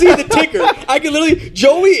can't see the ticker. I can literally.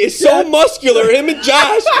 Joey is so muscular. Him and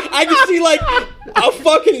Josh, I can see like a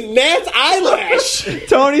fucking gnat's eyelash.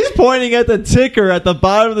 Tony's pointing at the ticker at the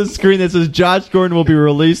bottom of the screen that says Josh Gordon will be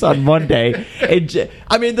released on Monday.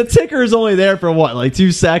 I mean, the ticker is only there for what, like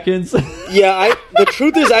 2 seconds? Yeah, the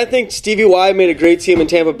truth is, I think Stevie Y made a great team in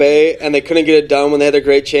Tampa Bay, and they couldn't get it done when they had their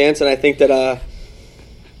great chance. And I think that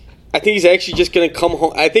I think he's actually just going to come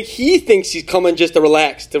home. I think he thinks he's coming just to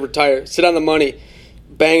relax, to retire, sit on the money,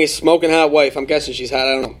 bang his smoking hot wife. I'm guessing she's hot.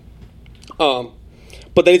 I don't know.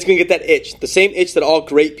 But then he's going to get that itch, the same itch that all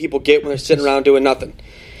great people get when they're sitting around doing nothing.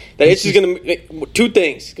 That itch is going to 2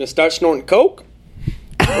 things. He's going to start snorting coke,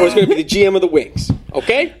 or he's going to be the GM of the Wings.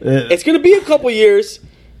 Okay? It's going to be a couple years,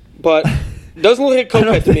 but it doesn't look like a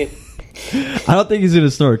cokehead to me. I don't think he's going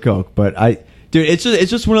to snort coke, but dude, it's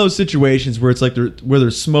just one of those situations where it's like where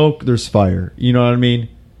there's smoke, there's fire. You know what I mean?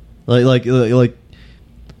 Like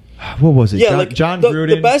what was it? Yeah, John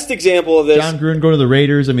Gruden. The best example of this. John Gruden going to the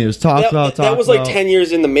Raiders. I mean, it was talked about. That was like 10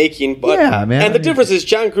 years in the making. But, yeah, man. And the difference is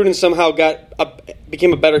John Gruden somehow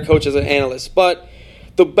became a better coach as an analyst. But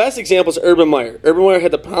the best example is Urban Meyer. Urban Meyer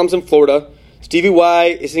had the problems in Florida. Stevie Y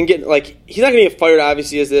isn't getting he's not going to get fired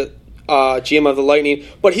obviously as the GM of the Lightning,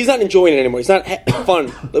 but he's not enjoying it anymore. He's not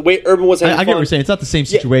fun the way Urban was having fun. I get what you're saying. It's not the same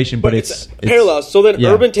situation, but it's parallel. So then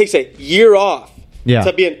Urban takes a year off. Yeah.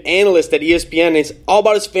 To be an analyst at ESPN, and it's all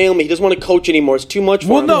about his family. He doesn't want to coach anymore. It's too much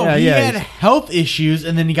for him. Well, no, he had health issues,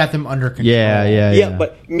 and then he got them under control. Yeah.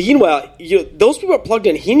 But meanwhile, those people are plugged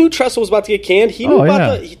in. He knew Tressel was about to get canned. He knew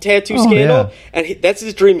about the tattoo scandal, and that's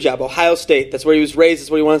his dream job, Ohio State. That's where he was raised.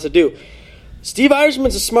 That's what he wants to do. Steve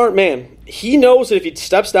Yzerman's a smart man. He knows that if he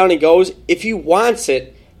steps down and goes, if he wants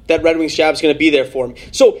it, that Red Wings job is going to be there for him.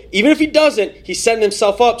 So even if he doesn't, he's setting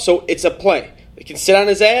himself up so it's a play. He can sit on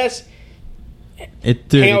his ass,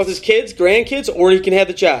 hang out with his kids, grandkids, or he can have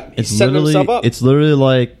the job. He's setting himself up. It's literally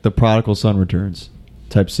like the prodigal son returns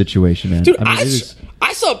type situation, man. Dude,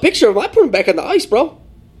 I saw a picture of him. I put him back on the ice, bro.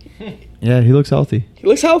 Yeah, he looks healthy.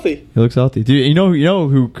 Dude, you know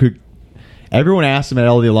who could... Everyone asked him at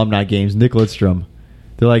all the alumni games, Nick Lidstrom.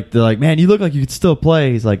 They're like, man, you look like you could still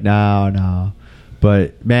play. He's like, no.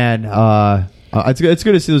 But, man, it's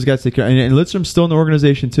good to see those guys take care. And Lidstrom's still in the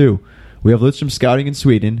organization, too. We have Lidstrom scouting in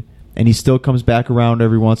Sweden. and he still comes back around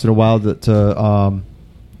every once in a while to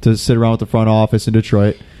sit around with the front office in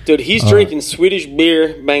Detroit. Dude, he's drinking Swedish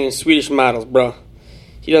beer, banging Swedish models, bro.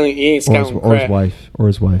 He ain't scouting crap. Or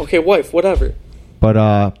his wife. Okay, wife, whatever. But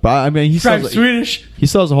I mean, he still Swedish. He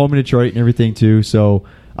still has a home in Detroit and everything too. So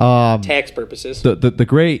tax purposes.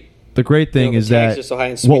 The great thing is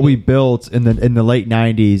that what we built in the late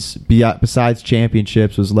 '90s, besides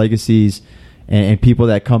championships, was legacies and people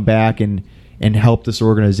that come back and help this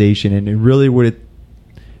organization. And really,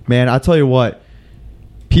 man, I tell you what,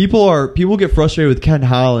 people get frustrated with Ken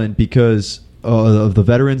Holland because of the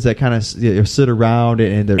veterans that kind of sit around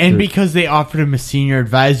and because they offered him a senior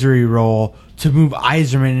advisory role to move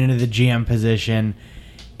Yzerman into the GM position.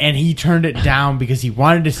 And he turned it down because he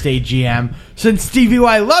wanted to stay GM. Since Stevie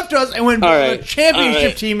Y left us and went to the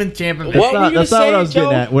championship team in Tampa Bay. That's not what I was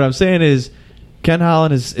getting at. What I'm saying is Ken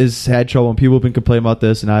Holland has had trouble, and people have been complaining about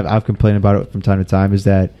this, and I've complained about it from time to time, is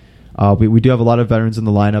that we do have a lot of veterans in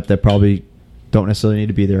the lineup that probably don't necessarily need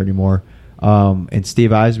to be there anymore. And Steve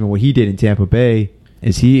Yzerman, what he did in Tampa Bay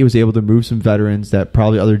is he was able to move some veterans that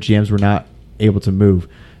probably other GMs were not able to move.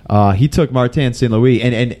 He took Martin St. Louis,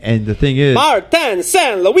 and the thing is, Martin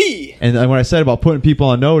St. Louis. And when I said about putting people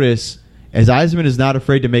on notice, as Yzerman is not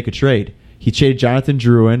afraid to make a trade. He traded Jonathan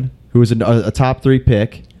Drouin, who was a top 3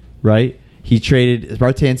 pick, right? He traded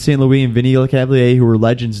Martin St. Louis and Vinny Lecavalier, who were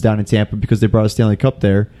legends down in Tampa because they brought a Stanley Cup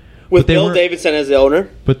there, with Bill Davidson as the owner.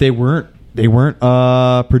 But they weren't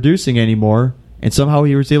producing anymore, and somehow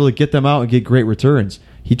he was able to get them out and get great returns.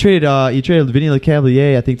 He traded Vinny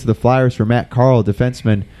Lecavalier, I think, to the Flyers for Matt Carl, a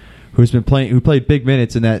defenseman who played big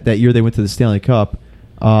minutes in that year they went to the Stanley Cup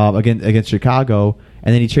against Chicago,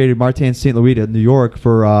 and then he traded Martin St. Louis to New York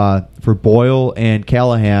for Boyle and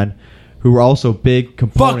Callahan, who were also big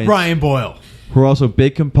components. Fuck Brian Boyle. Who were also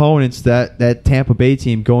big components that Tampa Bay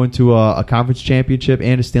team going to a conference championship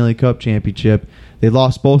and a Stanley Cup championship. They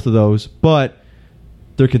lost both of those, but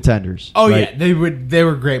they're contenders. Oh right? yeah, they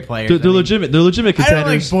were great players. They're legitimate. They're legitimate contenders. I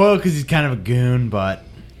don't like Boyle because he's kind of a goon, but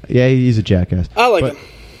yeah, he's a jackass. I like him.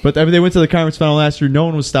 But I mean, they went to the conference final last year. No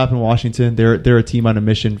one was stopping Washington. They're a team on a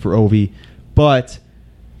mission for Ovi. But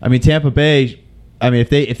I mean, Tampa Bay. I mean, if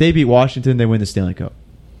they beat Washington, they win the Stanley Cup.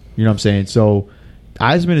 You know what I'm saying? So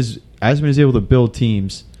Yzerman is able to build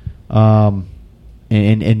teams, and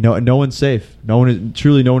no one's safe. No one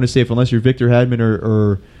is safe unless you're Victor Hedman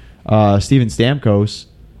or Steven Stamkos.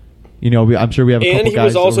 You know, I'm sure we have a couple guys. And he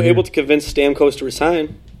was also able to convince Stamkos to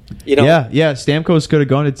resign. You know? Yeah. Stamkos could have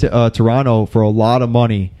gone to Toronto for a lot of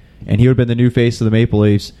money, and he would have been the new face of the Maple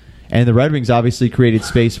Leafs. And the Red Wings obviously created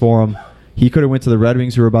space for him. He could have went to the Red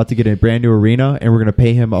Wings, who were about to get a brand new arena, and we're going to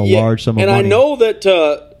pay him a large sum of money. And I know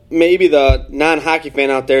that maybe the non-hockey fan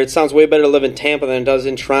out there, it sounds way better to live in Tampa than it does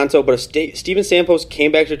in Toronto, but if Steven Stamkos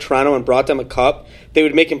came back to Toronto and brought them a cup, they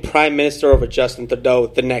would make him prime minister over Justin Trudeau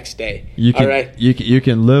the next day. You can, all right? You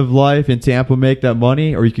can live life in Tampa, make that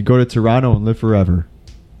money, or you could go to Toronto and live forever.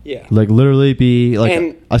 Yeah. Like, literally be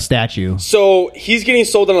like a statue. So he's getting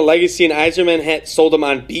sold on a legacy, and Yzerman had sold him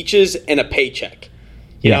on beaches and a paycheck.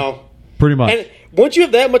 You know? Pretty much. And once you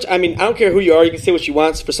have that much, I mean, I don't care who you are, you can say what you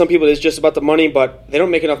want. For some people, it's just about the money, but they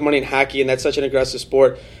don't make enough money in hockey, and that's such an aggressive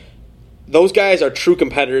sport. Those guys are true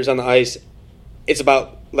competitors on the ice. It's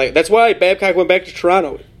about, like, that's why Babcock went back to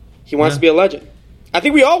Toronto. He wants to be a legend. I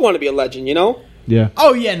think we all want to be a legend, you know? Yeah.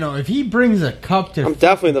 Oh, yeah, no. If he brings a cup to I'm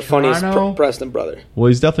definitely the Toronto, funniest Preston brother. Well,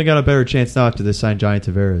 he's definitely got a better chance now after they signed Johnny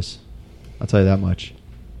Tavares. I'll tell you that much.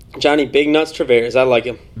 Johnny Big Nuts Tavares, I like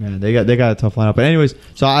him. Man, they got a tough lineup. But anyways,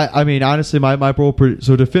 so I mean, honestly, my bold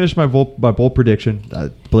so to finish my bold prediction,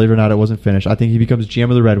 believe it or not, it wasn't finished. I think he becomes GM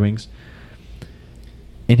of the Red Wings.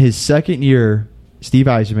 In his second year, Steve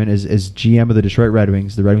Yzerman is GM of the Detroit Red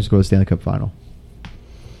Wings. The Red Wings go to the Stanley Cup final.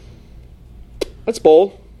 That's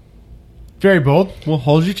bold. Very bold. We'll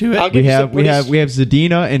hold you to it. We have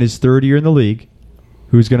Zadina in his third year in the league,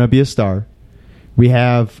 who's going to be a star. We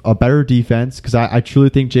have a better defense because I truly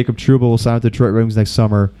think Jacob Trouba will sign with the Detroit Red Wings next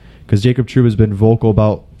summer because Jacob Trouba has been vocal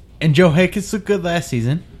about. And Joe Hicketts looked good last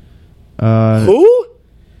season. Who?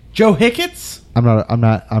 Joe Hicketts? I'm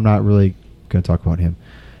not really going to talk about him.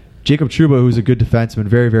 Jacob Trouba, who's a good defenseman,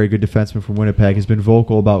 very very good defenseman from Winnipeg, has been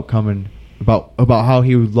vocal about how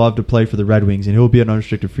he would love to play for the Red Wings, and he'll be an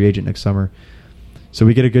unrestricted free agent next summer. So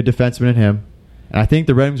we get a good defenseman in him, and I think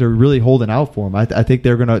the Red Wings are really holding out for him. I think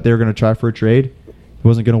they're gonna try for a trade. It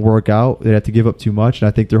wasn't going to work out. They'd have to give up too much, and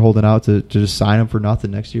I think they're holding out to just sign him for nothing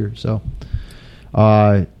next year. So,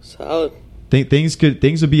 solid. Things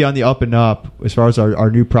would be on the up and up as far as our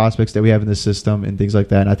new prospects that we have in the system and things like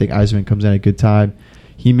that. And I think Yzerman comes in at a good time.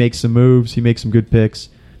 He makes some moves. He makes some good picks.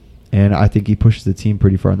 And I think he pushes the team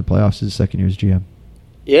pretty far in the playoffs his second year as GM.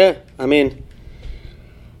 Yeah, I mean,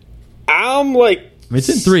 I'm like. I mean, it's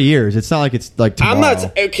in 3 years. It's not like it's like tomorrow. I'm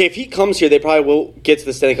not okay. If he comes here, they probably will get to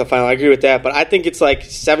the Stanley Cup final. I agree with that, but I think it's like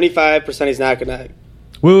 75%. He's not gonna.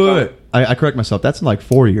 Wait. I correct myself. That's in like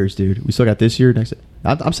 4 years, dude. We still got this year. Next,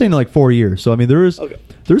 I'm saying in like 4 years. So I mean, there's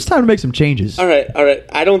time to make some changes. All right.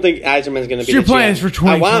 I don't think Yzerman's gonna be. Your the plan is GM. for 2022.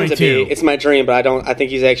 I want him to be. It's my dream, but I don't. I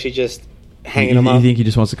think he's actually just hanging him up. You think he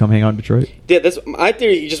just wants to come hang out in Detroit? Yeah, that's my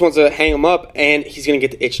theory. He just wants to hang him up, and he's gonna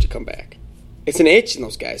get the itch to come back. It's an itch in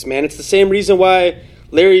those guys, man. It's the same reason why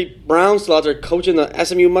Larry Brown's still out there coaching the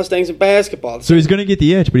SMU Mustangs in basketball. So he's going to get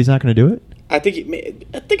the itch, but he's not going to do it? I think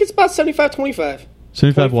it's about 75-25.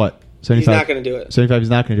 75 what? 75. He's not going to do it. 75 he's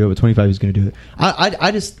not going to do it, but 25 he's going to do it.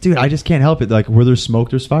 I just can't help it. Like, where there's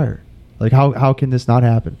smoke, there's fire. Like, how can this not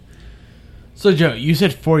happen? So, Joe, you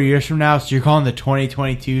said 4 years from now, so you're calling the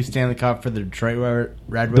 2022 Stanley Cup for the Detroit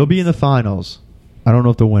Red Wings? They'll be in the finals. I don't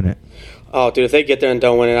know if they'll win it. Oh, dude, if they get there and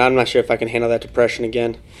don't win it, I'm not sure if I can handle that depression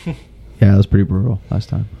again. Yeah, that was pretty brutal last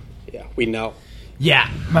time. Yeah, we know. Yeah,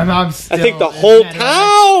 my mom's still... I think the whole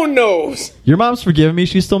town knows. Your mom's forgiving me.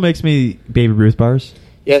 She still makes me Baby Ruth bars.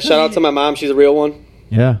 Yeah, shout out to my mom. She's a real one.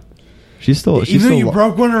 Yeah. She's Even though you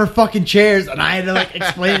broke one of her fucking chairs, and I had to, like,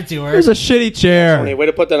 explain it to her. There's a shitty chair. Tony, way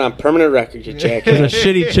to put that on permanent record, you jackass. There's a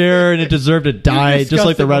shitty chair, and it deserved to die, just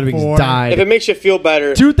like the Red Wings died. If it makes you feel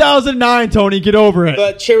better... 2009, Tony, get over it.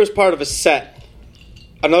 The chair was part of a set.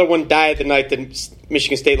 Another one died the night that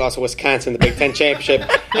Michigan State lost to Wisconsin in the Big Ten Championship.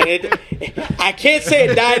 And I can't say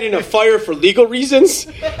it died in a fire for legal reasons,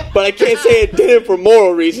 but I can't say it did it for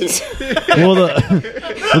moral reasons. Well,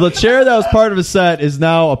 the chair that was part of a set is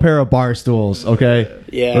now a pair of bar stools. Okay,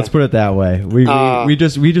 Yeah. let's put it that way. We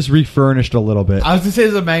just refurnished a little bit. I was going to say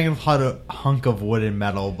it's a magnified hunk of wood and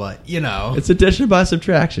metal, but, you know. It's addition by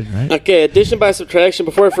subtraction, right? Okay, addition by subtraction.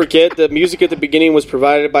 Before I forget, the music at the beginning was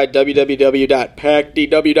provided by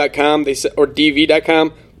www.packdw.com or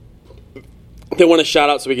dv.com. They want a shout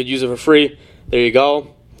out so we could use it for free. There you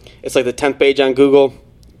go. It's like the 10th page on Google.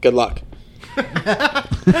 Good luck.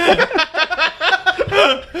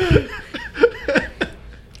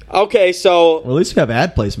 Okay, so... Well, at least we have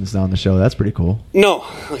ad placements now on the show. That's pretty cool. No,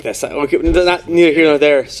 like that's not neither here nor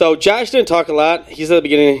there. So Josh didn't talk a lot. He's at the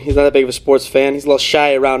beginning. He's not that big of a sports fan. He's a little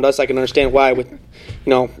shy around us. I can understand why with,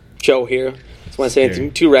 Joe here. That's why I'm saying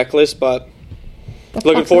it's too reckless. But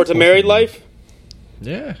looking forward to married life.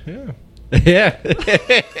 Yeah. A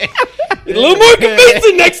little more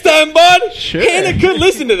convincing next time, bud. Sure. Hannah could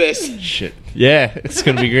listen to this. Shit. Yeah, it's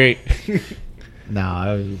gonna be great.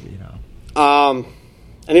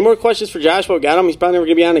 Any more questions for Josh? Well, got him. He's probably never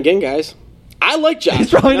gonna be on again, guys. I like Josh.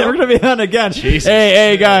 He's probably never going to be on again. Jesus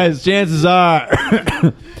Hey, guys, chances are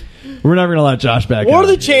we're never going to let Josh back on. What are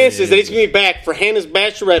the chances that he's going to be back for Hannah's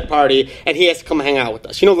bachelorette party and he has to come hang out with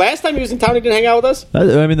us? Last time he was in town, he didn't hang out with us.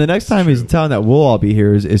 I mean, the next time he's in town that we'll all be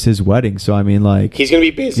here is his wedding. So, I mean, like... He's going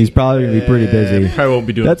to be busy. He's probably going to be pretty busy. Probably won't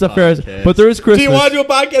be doing That's a a fair... podcast. But there is Christmas. Do you want to do a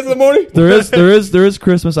podcast in the morning? There is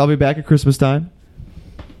Christmas. I'll be back at Christmas time.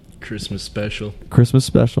 Christmas special. Christmas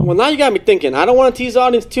special. Well, now you got me thinking. I don't want to tease the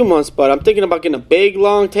audience too much, but I'm thinking about getting a big,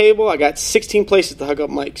 long table. I got 16 places to hook up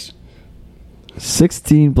mics.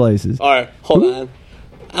 16 places. All right, hold on.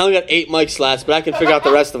 I only got 8 mic slots, but I can figure out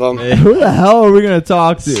the rest of them. Who the hell are we going to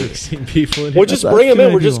talk to? 16 people in here. We'll just That's bring them too in.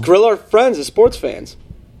 many We'll just people. grill our friends as sports fans.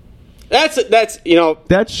 That's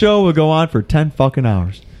That show will go on for 10 fucking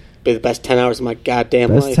hours. be the best 10 hours of my goddamn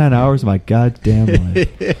Best life. 10 hours of my goddamn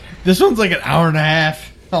life. This one's like an hour and a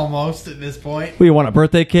half, almost, at this point. Well, you want a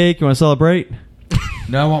birthday cake? You want to celebrate?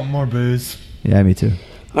 No, I want more booze. Yeah, me too.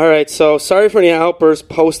 All right, so sorry for any outbursts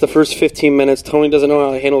post the first 15 minutes. Tony doesn't know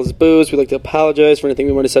how to handle his booze. We'd like to apologize for anything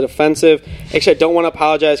we might have said offensive. Actually, I don't want to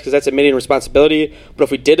apologize because that's admitting responsibility. But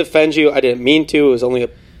if we did offend you, I didn't mean to. It was only a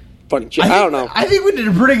funny joke. I don't know. I think we did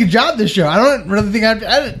a pretty good job this show. I don't really think I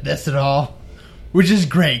didn't miss it all, which is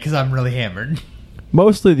great because I'm really hammered.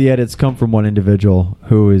 Mostly the edits come from one individual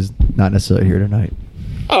who is not necessarily here tonight.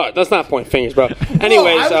 Oh, let's not point fingers, bro.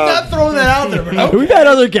 Anyways, I was not throwing that out there. But okay. We've had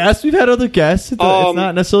other guests. It's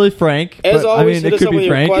not necessarily Frank. as but, always, I mean, hit it us could up with be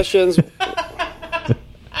your Frank. questions.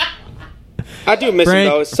 I do miss him,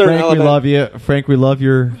 though. It's certain Frank, we element. love you. Frank, we love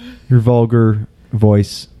your vulgar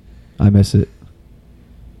voice. I miss it.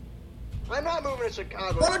 I'm not moving to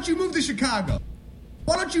Chicago. Why don't you move to Chicago?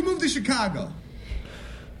 Why don't you move to Chicago?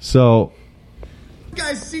 So, You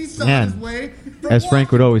guys see something Man, this way. as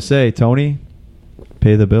Frank would always say, Tony,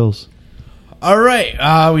 pay the bills. All right,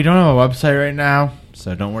 we don't have a website right now,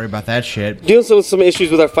 so don't worry about that shit. Dealing with some issues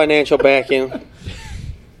with our financial backing.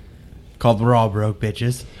 Called We're All Broke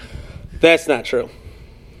Bitches. That's not true.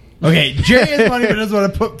 Okay, Jerry has money but doesn't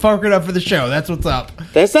want to fuck it up for the show. That's what's up.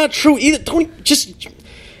 That's not true either. Tony, just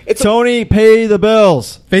Tony, pay the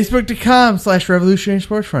bills. Facebook.com/Revolutionary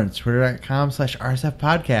Sports Front. Twitter.com/RSF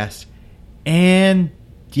Podcast. And,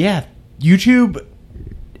 yeah, YouTube.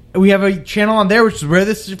 We have a channel on there, which is where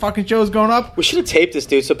this fucking show is going up. We should have taped this,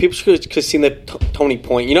 dude, so people could have seen the Tony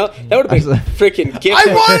point. You know, that would have been freaking gift.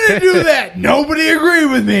 I wanted to do that. Nobody agreed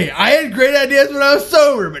with me. I had great ideas when I was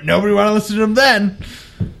sober, but nobody wanted to listen to them then.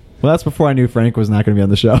 Well, that's before I knew Frank was not going to be on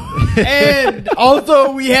the show. And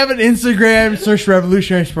also, we have an Instagram. Search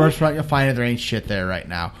Revolutionary Sports Front. You'll find it. There ain't shit there right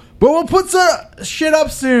now. But we'll put some shit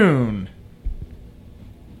up soon.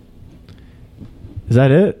 Is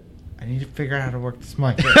that it? I need to figure out how to work this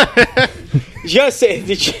mic. Just say,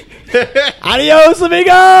 Adios,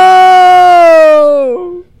 amigo!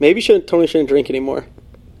 maybe Tony shouldn't drink anymore.